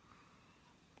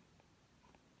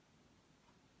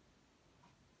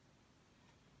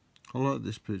 I like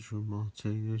this picture of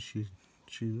Martina. She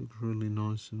looks really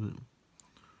nice in it.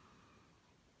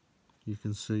 You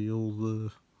can see all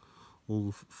the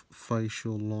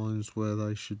facial lines where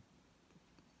they should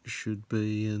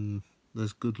be, and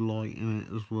there's good light in it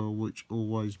as well, which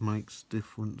always makes a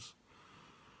difference.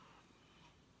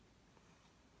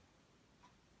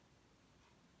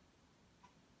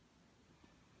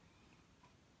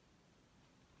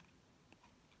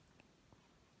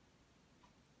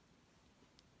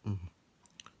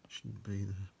 Shouldn't be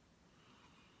there.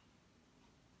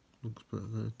 Looks better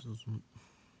there, doesn't it?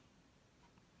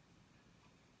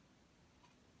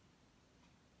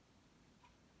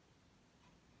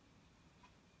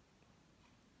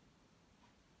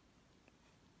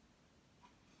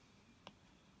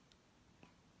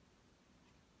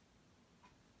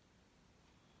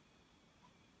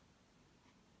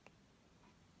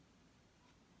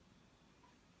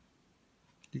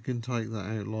 You can take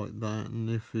that out like that, and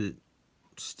if it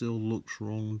still looks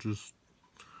wrong, just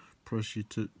press your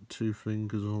two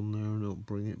fingers on there and it'll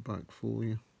bring it back for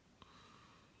you.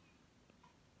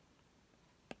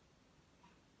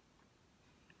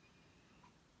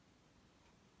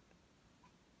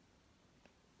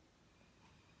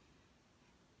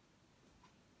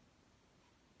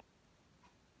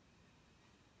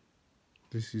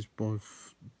 This is by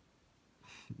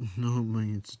no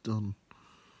means done.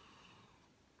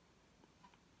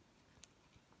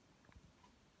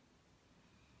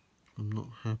 I'm not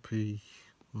happy.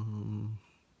 Not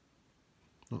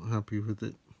happy with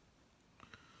it.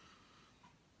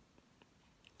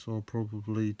 So I'll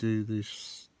probably do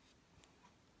this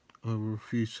over a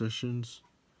few sessions.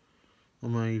 I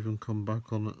may even come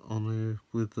back on here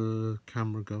with the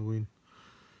camera going,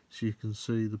 so you can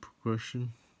see the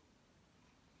progression.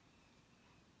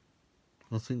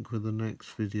 I think with the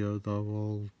next video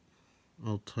though,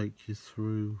 I'll take you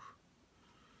through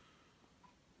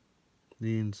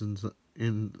the ins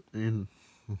and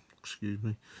excuse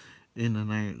me, in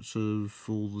and outs of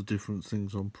all the different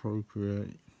things on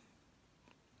Procreate.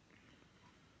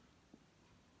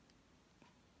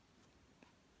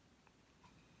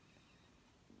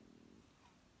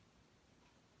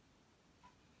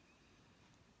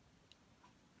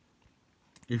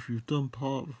 If you've done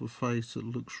part of a face that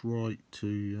looks right to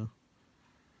you,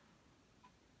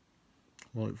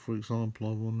 like for example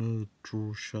I want to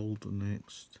draw a shoulder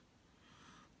next,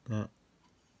 that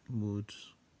would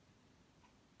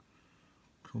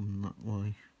come that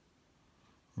way,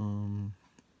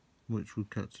 which would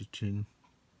catch the chin,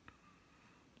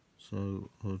 so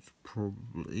I'd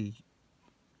probably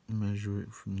measure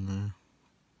it from there.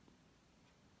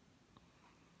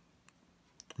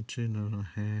 A chin and a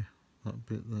hair, that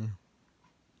bit there.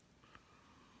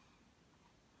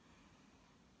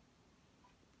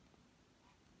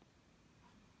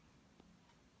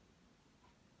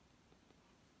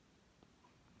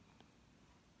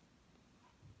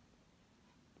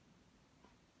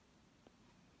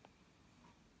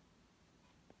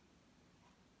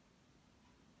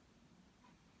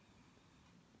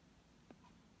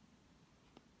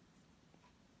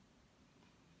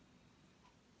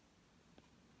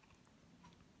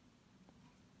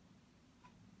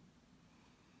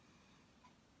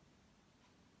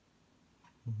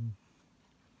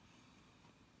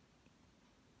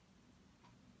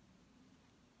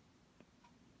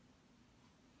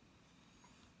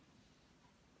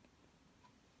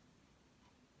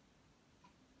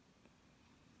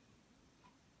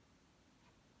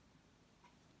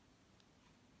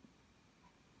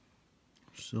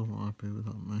 Still not happy with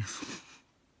that mouth.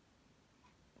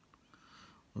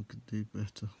 I could do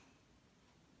better.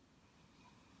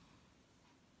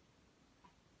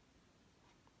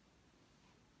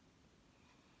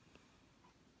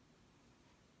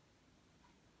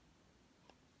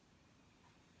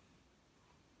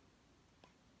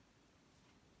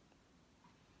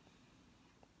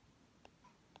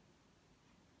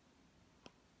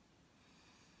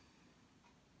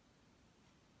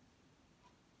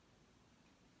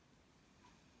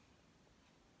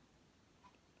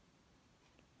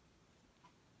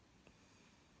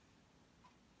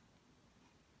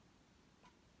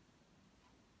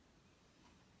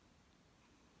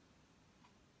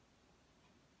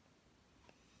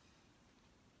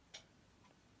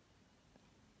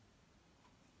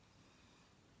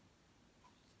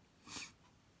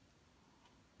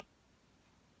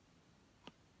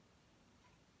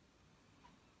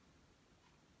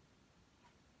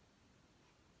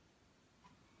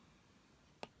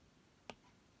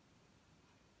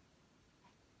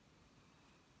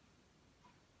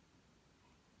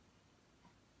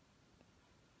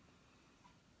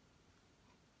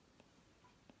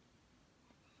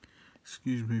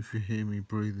 Excuse me if you hear me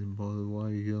breathing, by the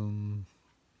way.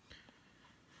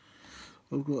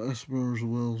 I've got asthma as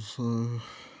well, so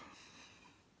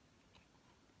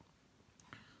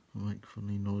I make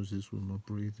funny noises with my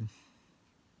breathing.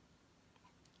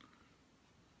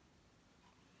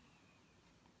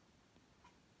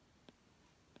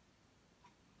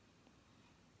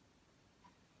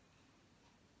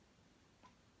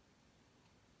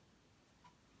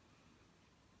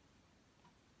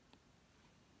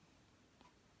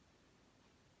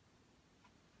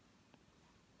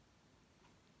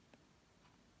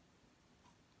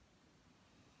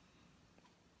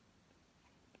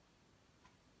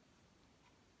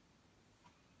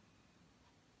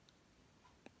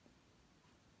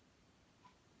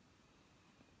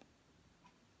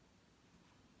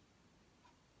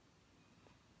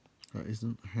 That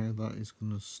isn't how that is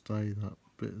going to stay, that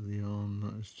bit of the arm,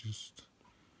 that is just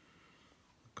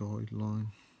a guideline.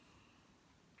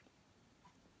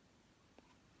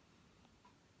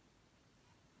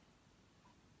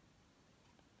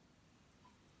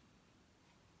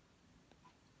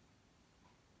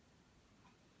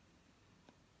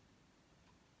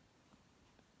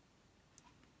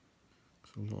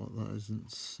 So a lot of that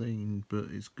isn't seen, but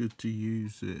it's good to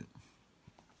use it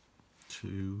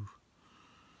to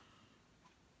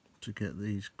get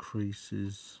these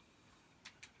creases.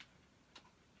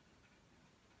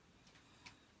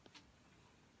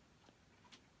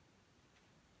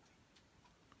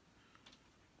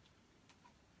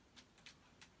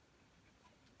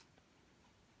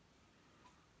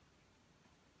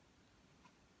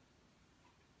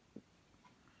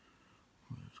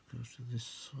 Let's go to this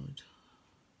side.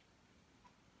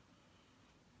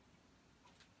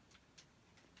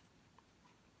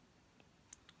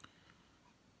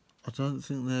 I don't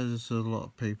think there's a lot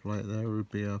of people out there who'd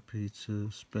be happy to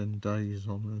spend days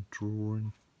on a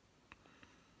drawing.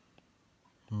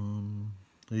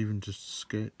 Even just a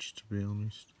sketch, to be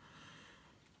honest.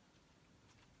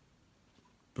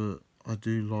 But I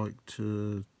do like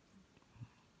to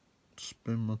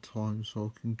spend my time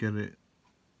so I can get it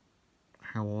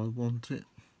how I want it.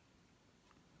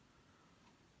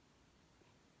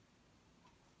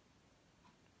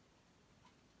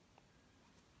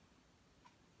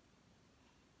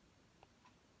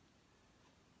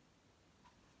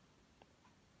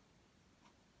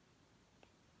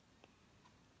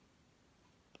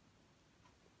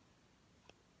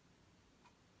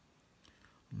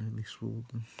 I nearly swore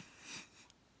them.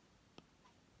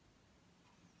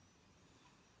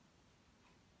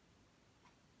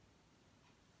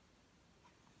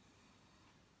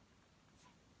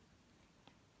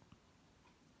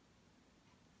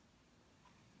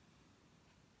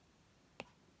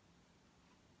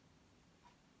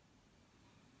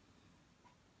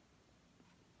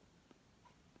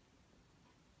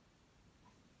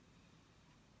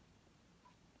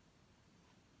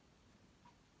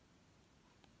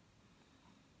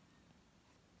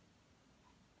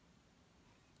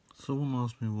 Someone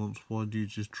asked me once, why do you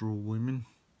just draw women?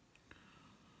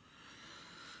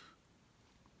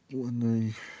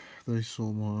 When they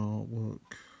saw my artwork.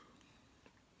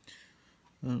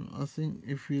 And I think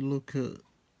if you look at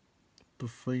the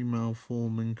female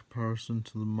form in comparison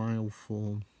to the male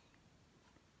form,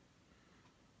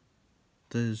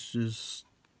 there's just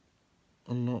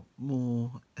a lot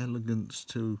more elegance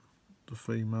to the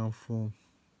female form.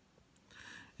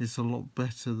 It's a lot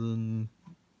better than,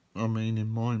 I mean, in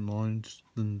my mind,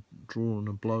 than drawing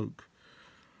a bloke.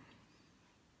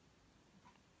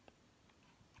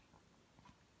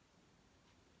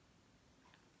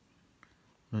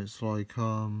 It's like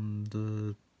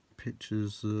the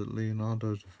pictures that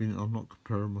Leonardo da Vinci, I'm not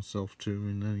comparing myself to him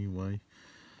in any way,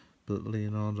 but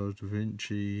Leonardo da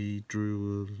Vinci, he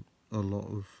drew a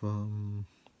lot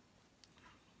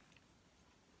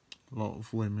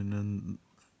of women, and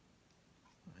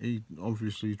he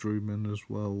obviously drew men as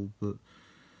well, but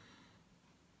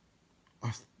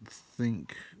I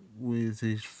think with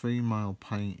his female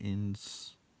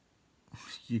paintings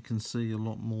you can see a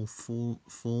lot more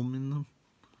form in them.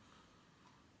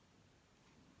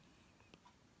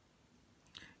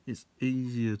 It's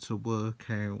easier to work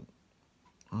out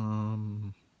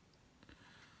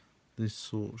this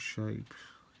sort of shape.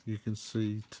 You can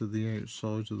see to the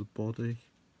outside of the body.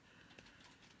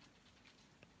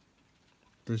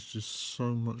 There's just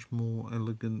so much more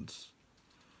elegance.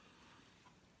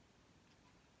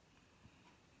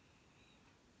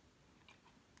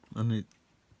 And it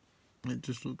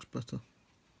just looks better.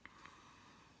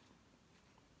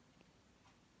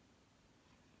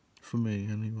 For me,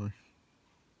 anyway.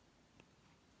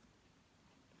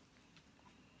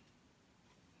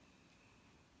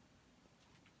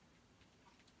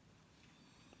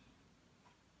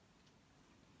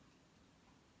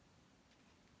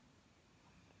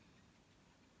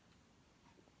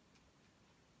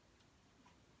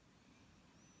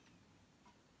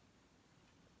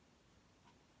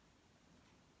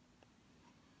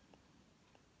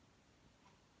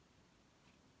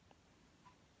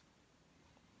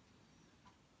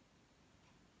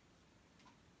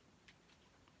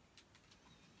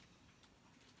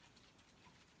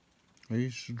 I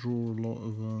used to draw a lot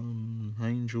of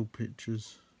angel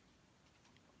pictures,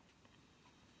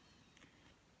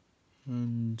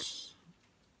 and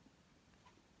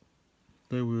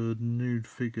they were nude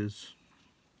figures,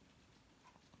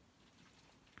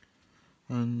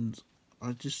 and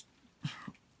I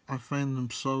found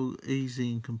them so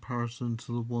easy in comparison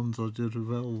to the ones I did of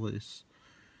Elvis,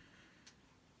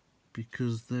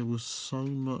 because there was so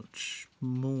much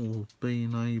more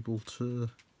being able to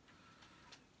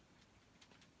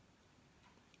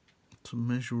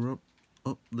measure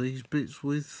up these bits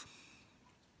with.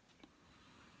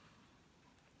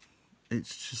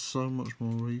 It's just so much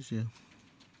more easier.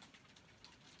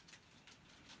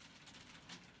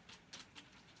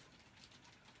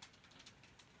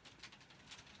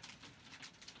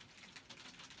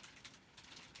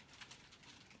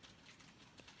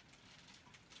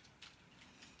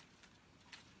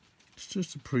 It's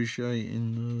just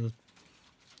appreciating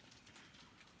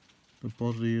the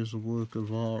body as a work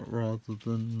of art rather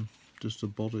than just a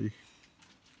body.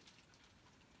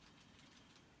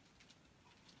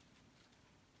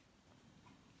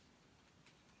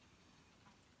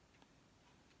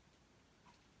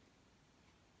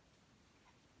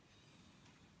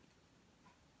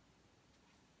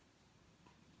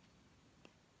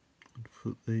 I'd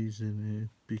put these in here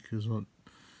because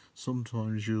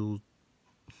sometimes you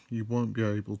won't be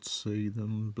able to see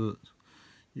them, but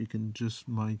you can just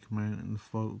make them out in the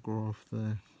photograph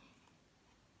there.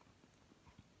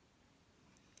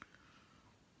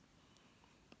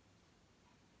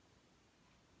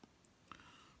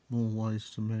 More ways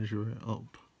to measure it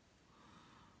up.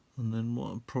 And then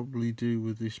what I'd probably do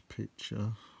with this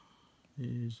picture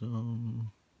is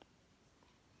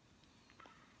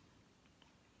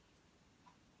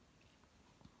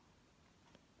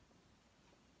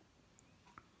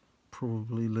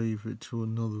probably leave it to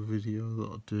another video that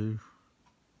I do.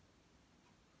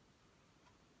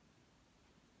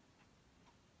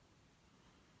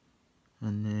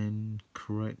 And then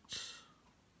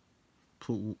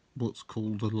put what's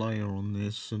called a layer on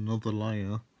this, another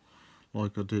layer,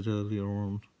 like I did earlier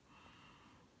on,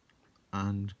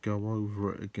 and go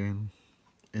over it again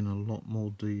in a lot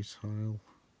more detail.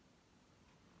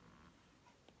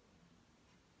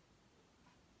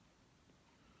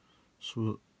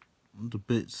 So the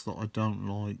bits that I don't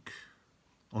like,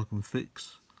 I can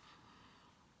fix.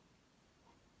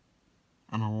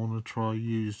 And I want to try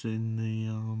using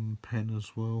the pen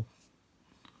as well.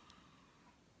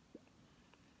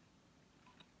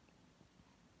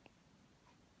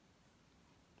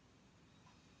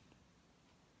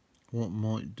 What I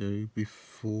might do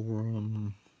before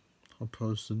I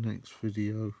post the next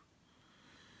video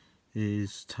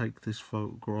is take this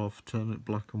photograph, turn it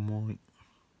black and white,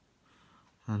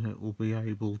 and it will be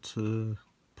able to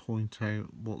point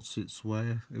out what sits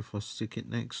where if I stick it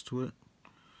next to it.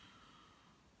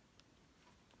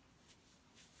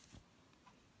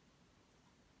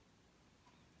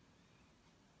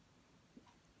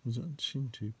 Is that chin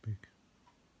too big?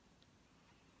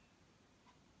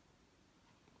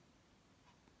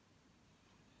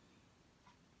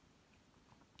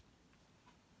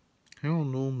 How I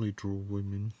normally draw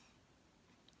women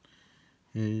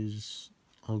is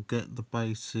I'll get the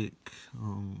basic,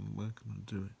 where can I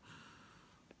do it?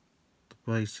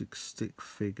 The basic stick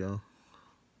figure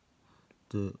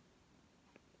that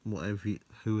whoever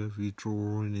you're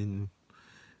drawing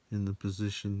in the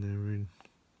position they're in,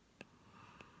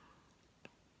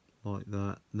 like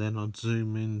that. Then I'd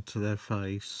zoom into their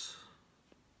face,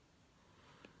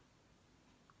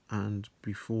 and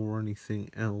before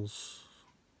anything else,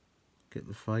 get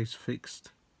the face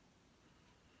fixed,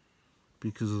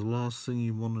 because the last thing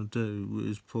you want to do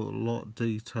is put a lot of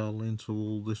detail into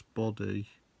all this body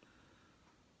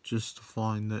just to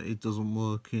find that it doesn't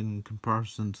work in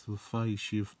comparison to the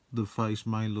face. The face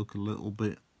may look a little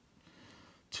bit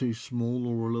too small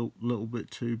or a little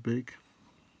bit too big.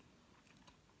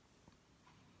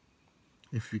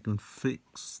 If you can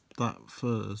fix that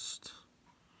first,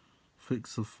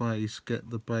 fix the face, get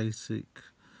the basic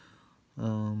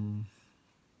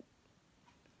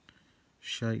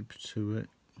shape to it,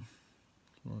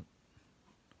 like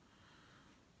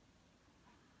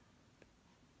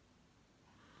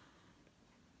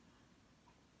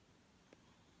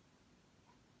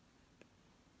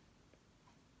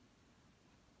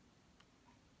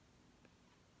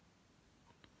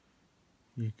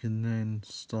you can then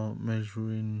start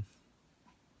measuring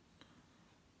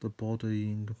the body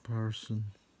in comparison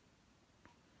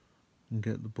and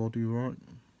get the body right.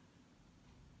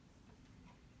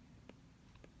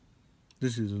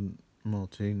 This isn't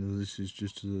Martina, this is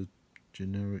just a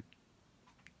generic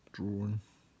drawing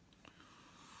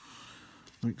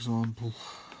example.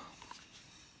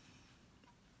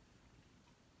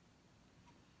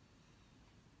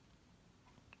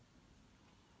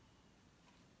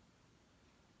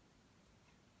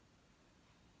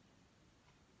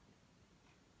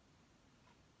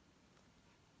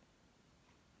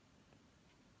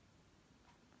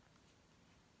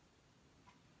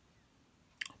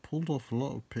 Pulled off a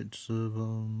lot of pictures of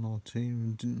Martina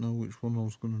and didn't know which one I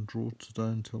was going to draw today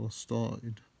until I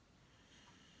started.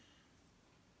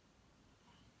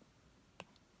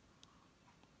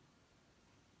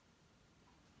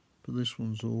 But this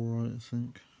one's alright, I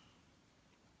think.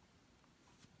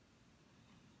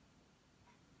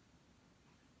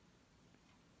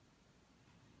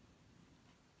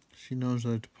 She knows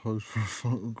how to pose for a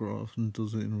photograph and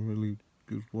does it in a really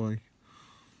good way.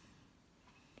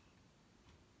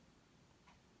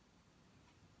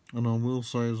 And I will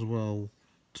say as well,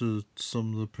 to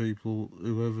some of the people,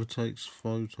 whoever takes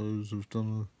photos have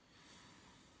done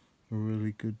a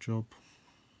really good job.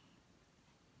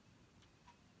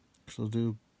 Because I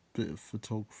do a bit of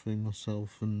photography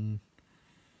myself, and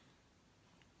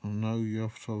I know you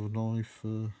have to have an eye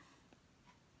for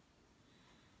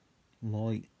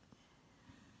light.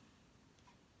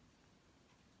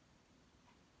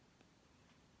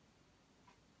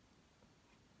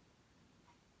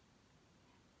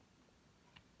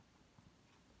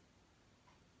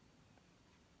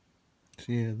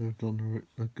 So yeah, they've done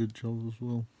a good job as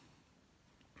well.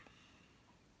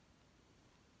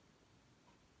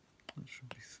 That should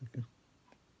be thicker.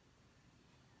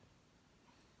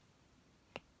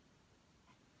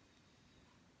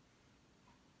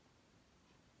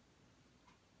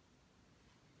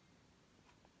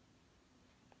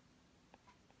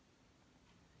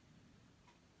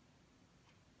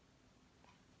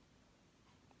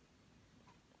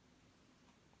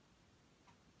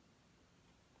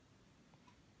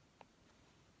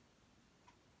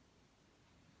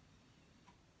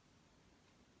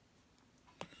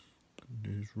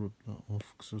 Just rub that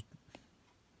off because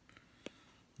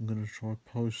I'm going to try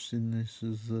posting this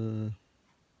as the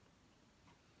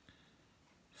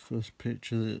first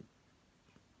picture that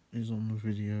is on the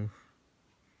video.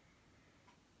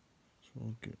 So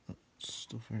I'll get that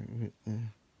stuff out of it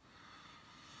there.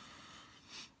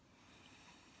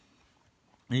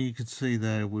 And you can see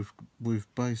there we've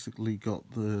basically got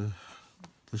the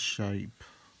shape.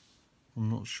 I'm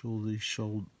not sure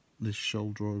this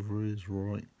shoulder over is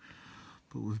right,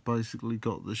 but we've basically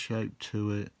got the shape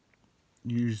to it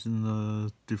using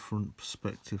the different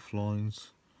perspective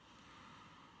lines.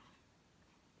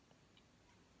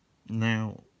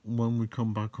 Now when we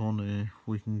come back on here,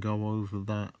 we can go over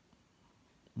that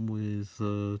with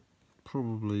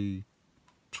probably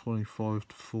 25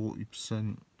 to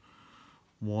 40%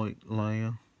 white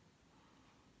layer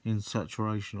in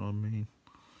saturation, I mean,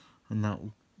 and that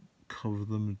will cover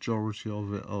the majority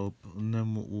of it up. And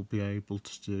then what we'll be able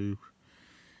to do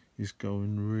is go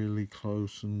in really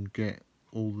close and get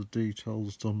all the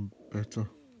details done better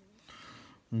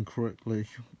and correctly,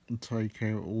 and take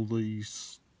out all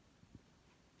these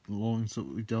lines that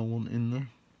we don't want in there,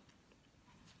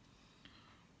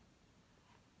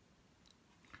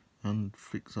 and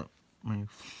fix that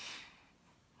mouth.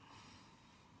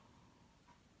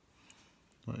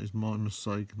 That is my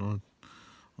mistake, and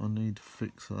I need to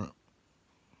fix that.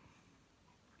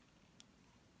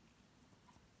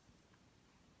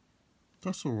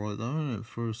 That's alright though, isn't it,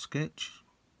 for a sketch?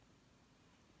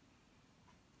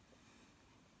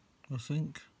 I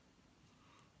think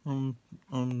I'm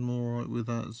alright with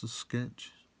that as a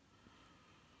sketch.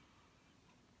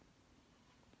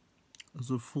 As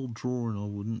a full drawing, I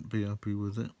wouldn't be happy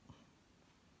with it.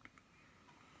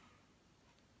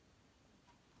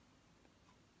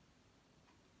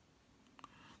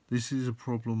 This is a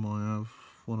problem I have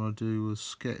when I do a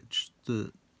sketch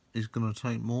that is going to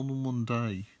take more than one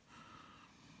day.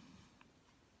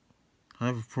 I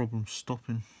have a problem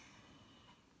stopping,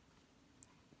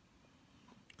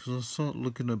 because I start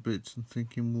looking at bits and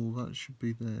thinking, well, that should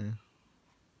be there.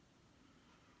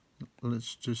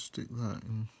 Let's just stick that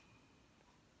in.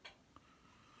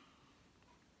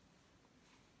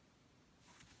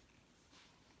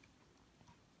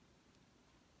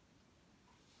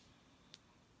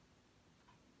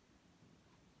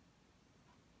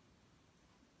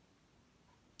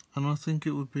 And I think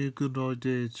it would be a good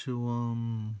idea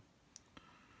to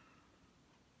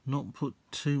not put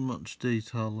too much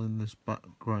detail in this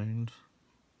background,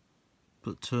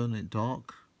 but turn it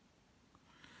dark.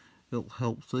 It'll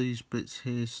help these bits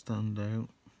here stand out.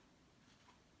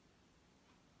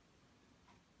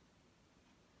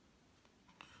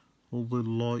 All the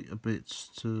lighter bits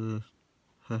to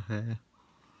her hair,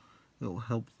 it'll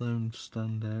help them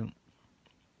stand out.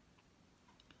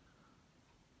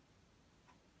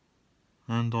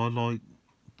 And I like,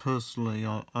 personally,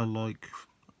 I like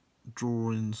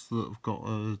drawings that have got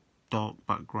a dark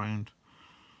background.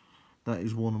 That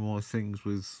is one of my things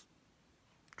with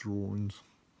drawings.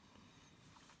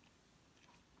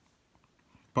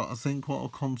 But I think what I'll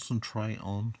concentrate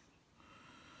on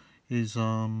is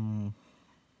for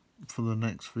the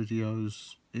next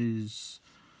videos is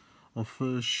I'll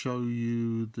first show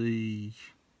you the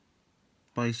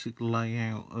basic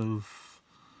layout of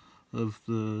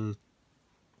the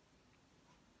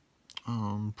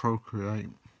Procreate,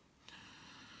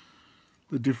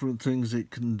 the different things it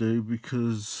can do,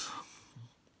 because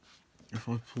if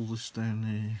I pull this down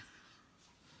here,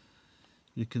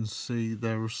 you can see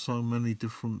there are so many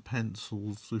different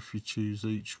pencils. If you choose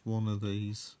each one of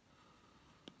these,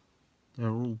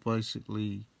 they're all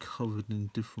basically covered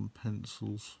in different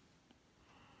pencils,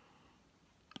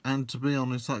 and to be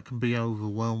honest, that can be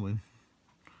overwhelming.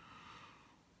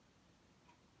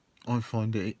 I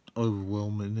find it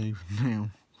overwhelming even now.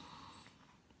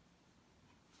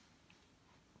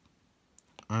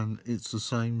 And it's the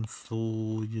same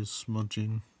for your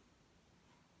smudging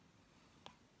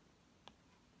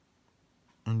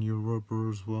and your rubber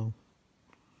as well.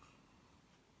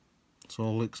 So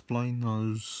I'll explain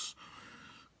those,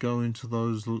 go into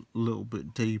those a little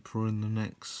bit deeper in the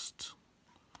next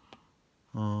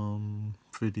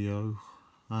video,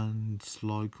 and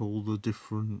like all the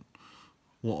different,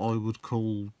 what I would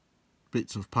call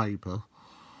bits of paper,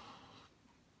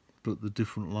 but the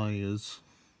different layers,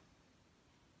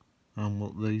 and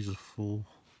what these are for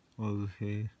over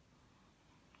here.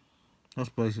 That's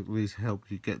basically to help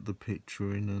you get the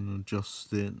picture in and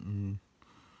adjust it, and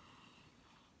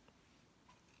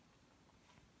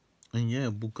yeah,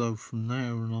 we'll go from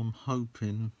there, and I'm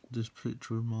hoping this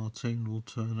picture of Martine will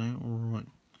turn out alright.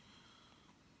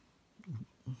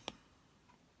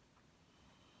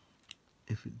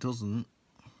 If it doesn't,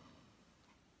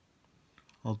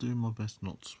 I'll do my best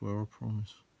not to swear, I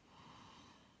promise.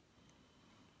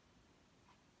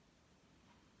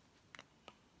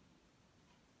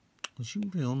 It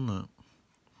shouldn't be on that.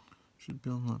 It should be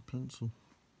on that pencil.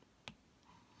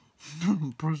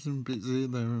 I'm pressing bits here,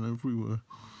 there and everywhere.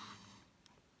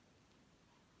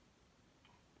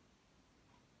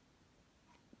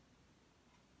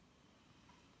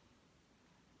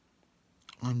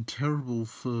 I'm terrible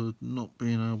for not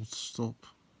being able to stop.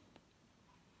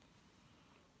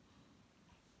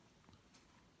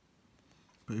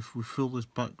 But if we fill this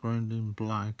background in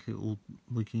black,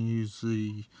 we can use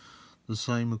the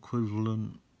same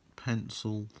equivalent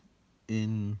pencil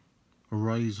in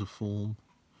eraser form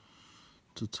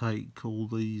to take all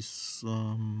these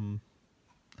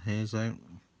hairs out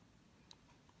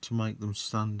to make them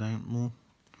stand out more.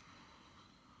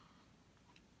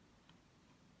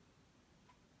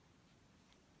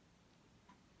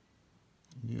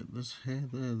 Yeah, there's hair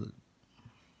there that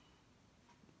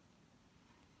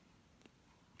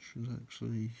should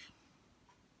actually...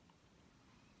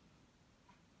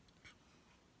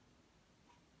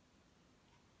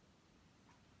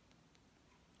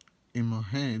 In my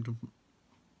head,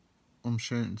 I'm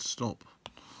shouting stop.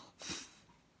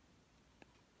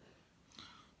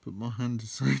 But my hand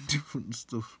is saying different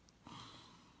stuff.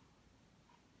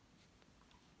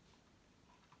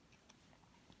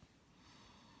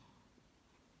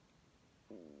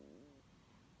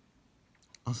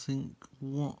 I think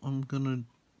what I'm gonna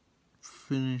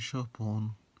finish up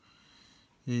on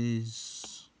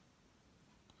is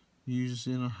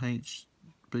using a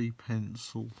HB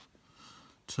pencil,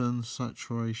 turn the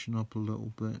saturation up a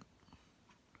little bit.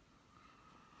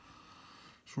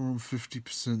 So we're on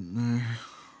 50% now.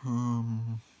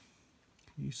 Can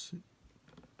you see?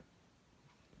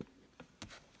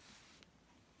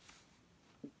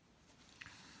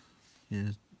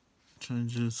 Yeah,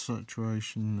 change the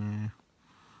saturation there.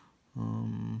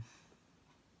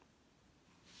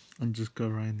 And just go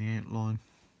around the outline.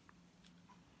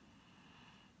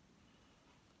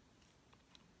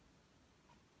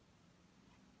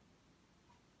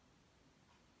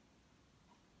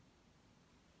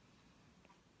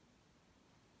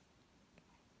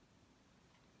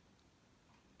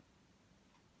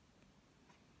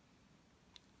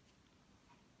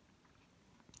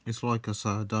 It's like I say,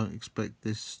 I don't expect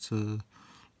this to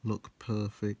look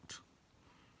perfect,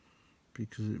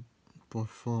 because it by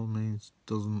far means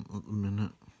doesn't at the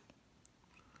minute.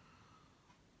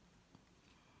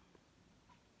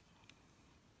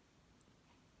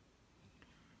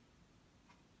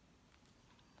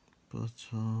 But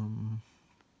I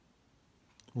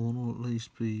want to at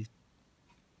least be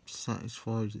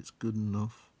satisfied it's good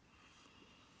enough.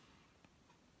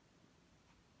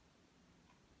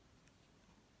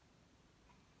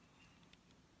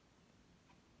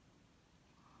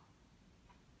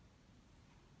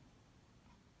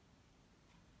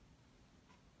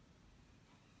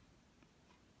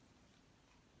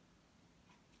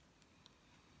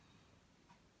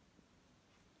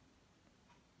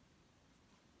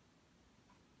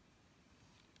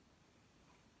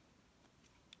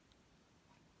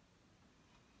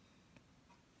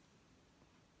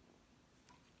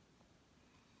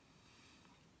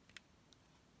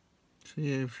 So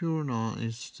yeah, if you're an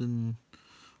artist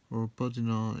or a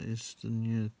budding artist,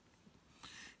 and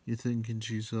you're thinking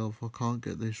to yourself, I can't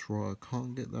get this right, I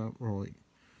can't get that right,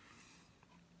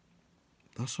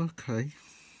 that's okay.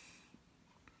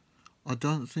 I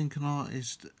don't think an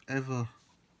artist ever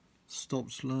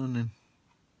stops learning.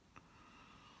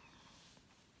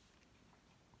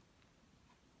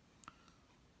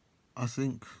 I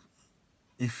think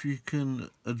if you can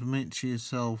admit to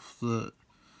yourself that,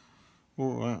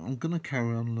 alright, I'm going to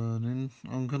carry on learning,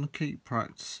 I'm going to keep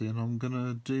practicing, I'm going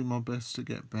to do my best to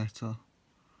get better,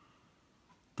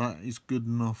 that is good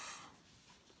enough.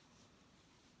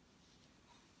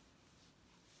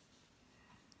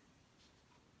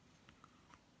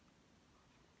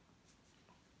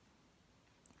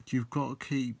 You've got to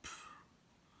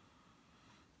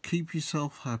keep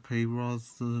yourself happy rather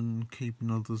than keeping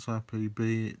others happy,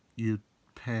 be it your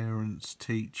parents,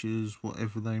 teachers,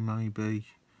 whatever they may be.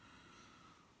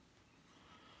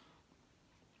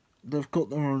 They've got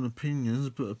their own opinions,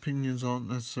 but opinions aren't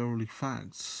necessarily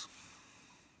facts.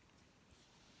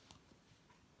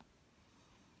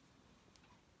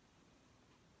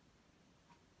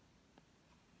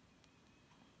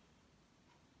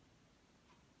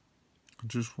 I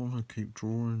just want to keep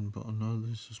drawing, but I know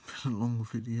this has been a long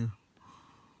video.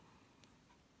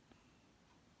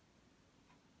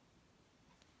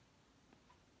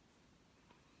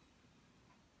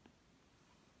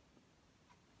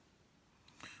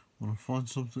 When I find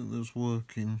something that's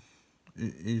working,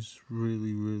 it is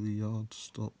really, really hard to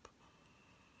stop.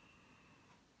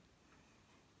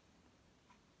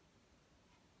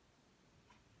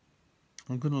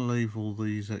 I'm going to leave all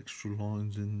these extra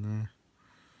lines in there.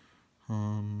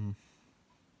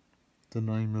 The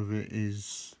name of it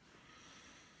is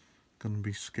going to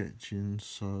be sketching,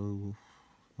 so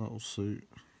that'll suit.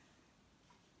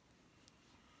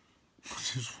 I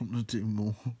just want to do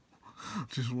more. I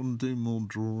just want to do more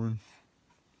drawing.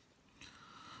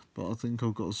 But I think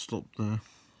I've got to stop there.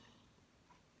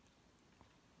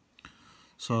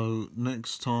 So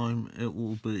next time it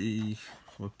will be,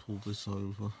 if I pull this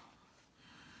over,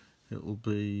 it will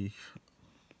be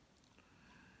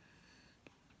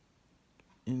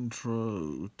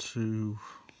intro to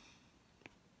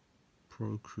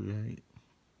Procreate.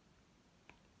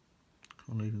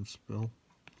 Can't even spell.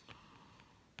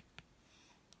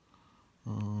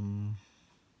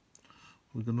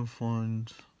 We're going to find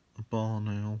a bar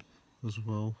now as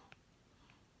well.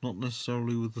 Not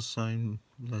necessarily with the same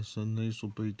lesson, these will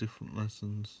be different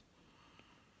lessons.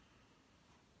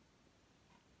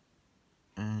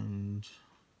 And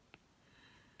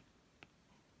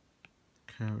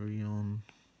carry on.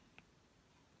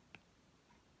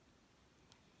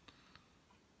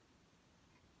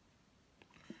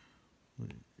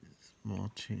 With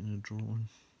Martina drawing.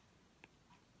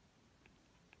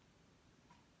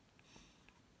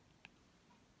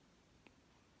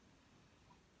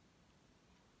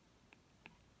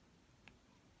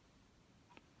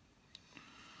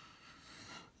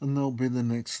 And that'll be the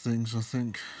next things, I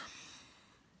think.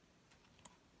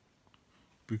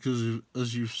 Because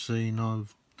as you've seen,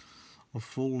 I've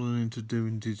fallen into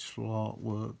doing digital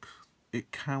artwork.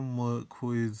 It can work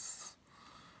with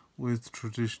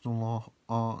traditional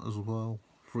art as well.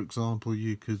 For example,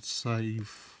 you could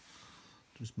save,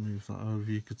 just move that over,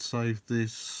 you could save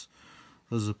this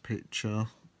as a picture,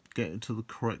 get it to the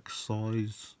correct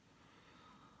size,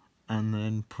 and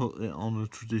then put it on a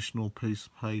traditional piece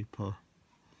of paper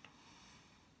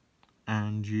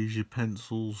and use your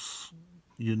pencils,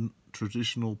 your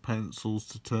traditional pencils,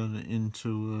 to turn it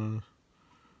into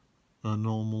a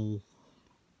normal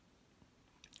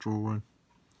drawing,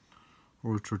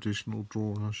 or a traditional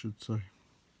drawing I should say.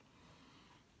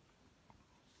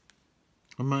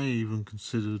 I may even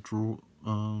consider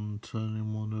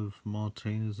turning one of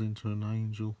Martina's into an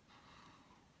angel.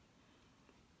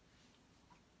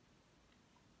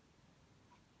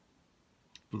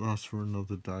 But that's for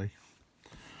another day.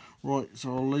 Right,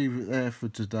 so I'll leave it there for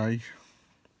today,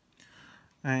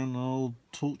 and I'll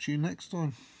talk to you next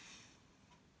time.